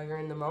here, while you're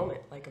in the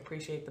moment. Like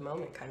appreciate the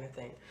moment kind of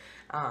thing.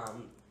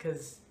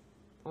 Because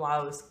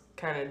while I was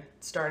kind of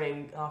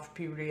starting off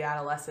puberty,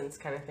 adolescence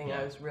kind of thing,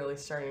 I was really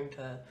starting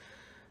to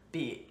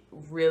be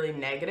really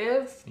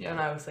negative. And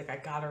I was like, I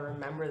gotta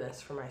remember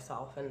this for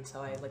myself. And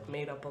so I like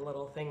made up a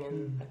little thing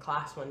in a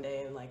class one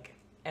day, and like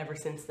ever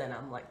since then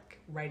I'm like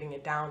writing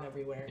it down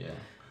everywhere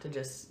to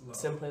just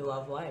simply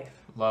love life.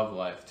 Love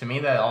life. To me,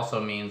 that also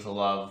means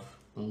love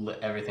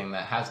everything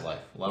that has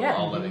life. Love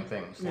all living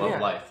things. Love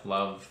life.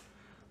 Love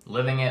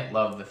living it.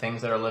 Love the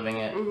things that are living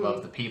it.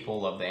 Love the people.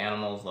 Love the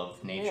animals.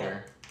 Love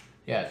nature.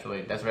 Yeah, it's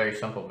really, that's very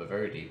simple but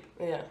very deep.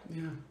 Yeah.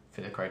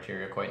 Fit the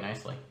criteria quite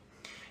nicely.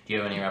 Do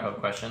you have any wrap-up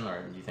question,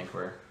 or do you think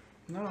we're...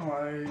 No,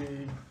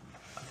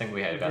 I think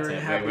we got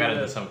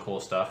into some cool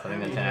stuff. I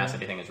think the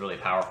tenacity thing is really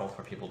powerful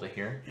for people to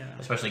hear,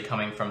 especially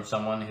coming from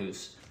someone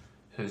who's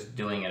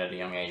doing it at a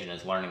young age and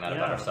is learning that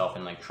about herself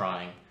and like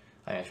trying.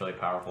 I think it's really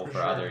powerful for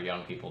other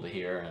young people to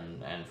hear,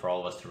 and for all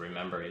of us to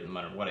remember, no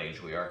matter what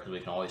age we are, because we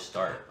can always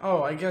start.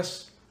 Oh, I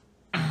guess.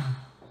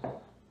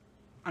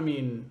 I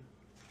mean,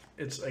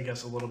 it's I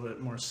guess a little bit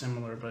more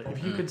similar, but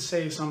if you could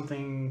say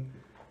something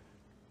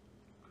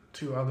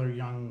to other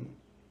young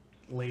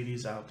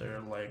ladies out there,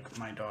 like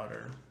my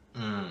daughter.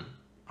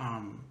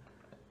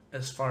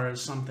 As far as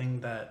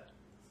something that,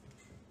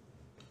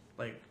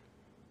 like,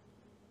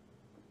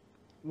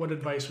 what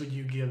advice would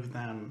you give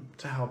them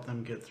to help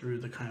them get through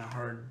the kind of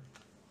hard,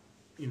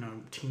 you know,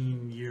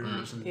 teen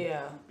years? And,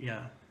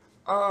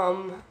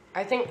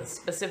 I think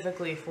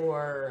specifically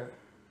for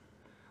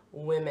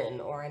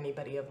women or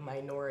anybody of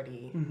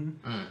minority,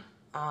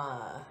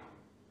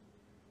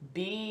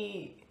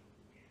 be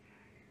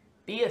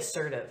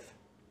assertive,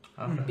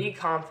 be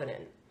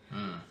confident.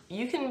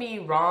 You can be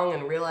wrong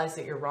and realize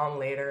that you're wrong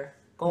later.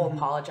 Go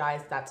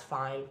apologize, that's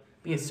fine.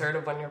 Be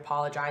assertive when you're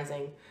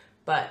apologizing.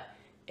 But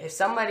if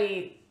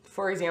somebody,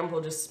 for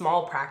example, just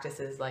small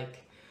practices,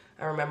 like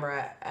I remember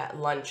at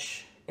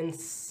lunch in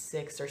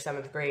 6th or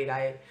 7th grade,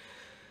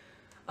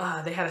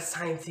 they had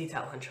assigned seats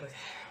at lunch,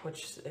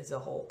 which is a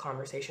whole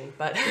conversation,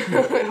 but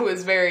it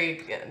was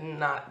very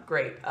not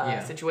great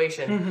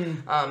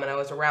situation. And I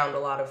was around a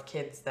lot of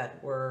kids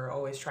that were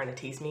always trying to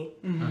tease me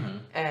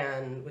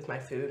and with my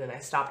food, and I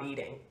stopped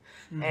eating.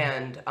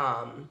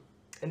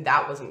 And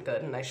that wasn't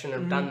good, and I shouldn't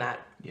have done that.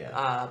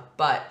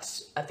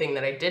 But a thing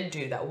that I did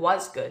do that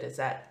was good is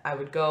that I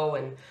would go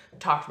and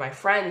talk to my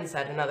friends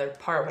at another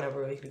part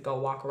whenever we could go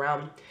walk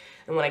around.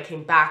 And when I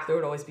came back, there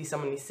would always be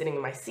someone sitting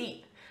in my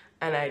seat.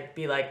 And I'd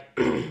be like,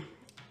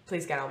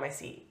 please get out of my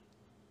seat.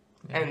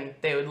 And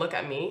they would look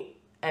at me,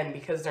 and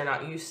because they're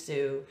not used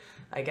to,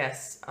 I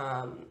guess,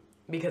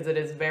 because it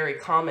is very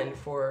common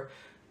for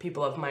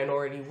people of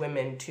minority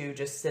women to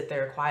just sit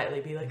there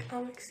quietly, be like,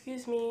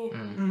 excuse me,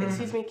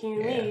 can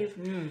you leave?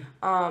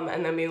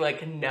 And then be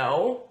like,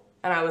 no.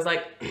 And I was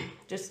like,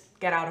 just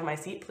get out of my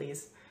seat,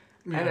 please.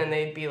 Yeah. And then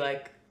they'd be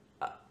like,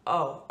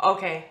 oh,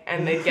 okay.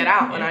 And they'd get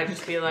out, and I'd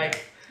just be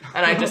like,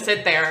 and I'd just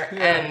sit there,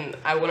 and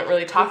I wouldn't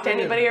really talk to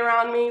anybody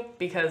around me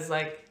because,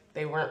 like,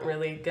 they weren't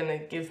really gonna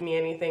give me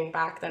anything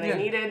back that I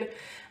needed.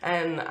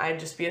 And I'd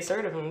just be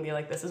assertive and be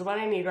like, this is what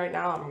I need right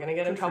now. I'm gonna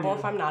get in trouble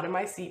if I'm not in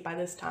my seat by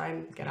this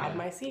time. Get out of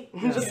my seat.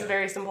 Just a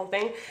very simple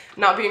thing.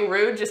 Not being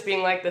rude, just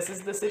being like, this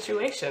is the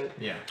situation.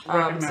 Yeah.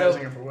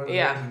 Recognizing it for what it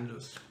is and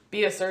just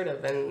be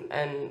assertive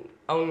and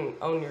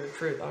own your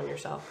truth, own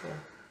yourself.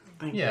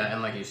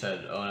 And like you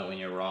said, own it when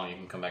you're wrong. You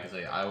can come back and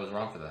say, I was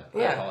wrong for that.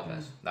 I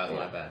apologize. That was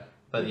my bad.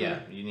 But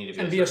you need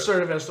to be be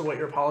assertive as to what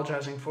you're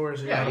apologizing for.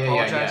 So you're not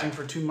apologizing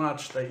for too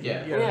much. That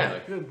I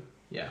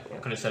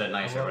could have said it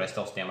nicer, but I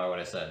still stand by what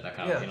I said. That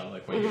kind of,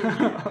 like when you get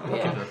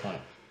to the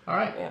point. All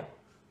right. Yeah.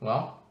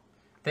 Well,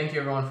 thank you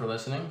everyone for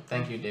listening.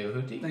 Thank you,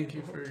 Devahuti. Thank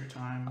you for your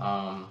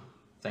time.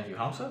 Thank you,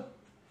 Hamza.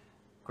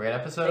 Great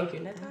episode.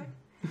 Thank you,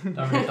 Netai.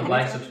 Don't forget to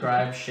like,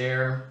 subscribe,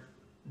 share,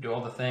 do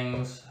all the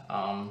things.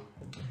 And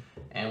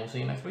we'll see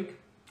you next week.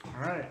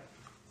 All right.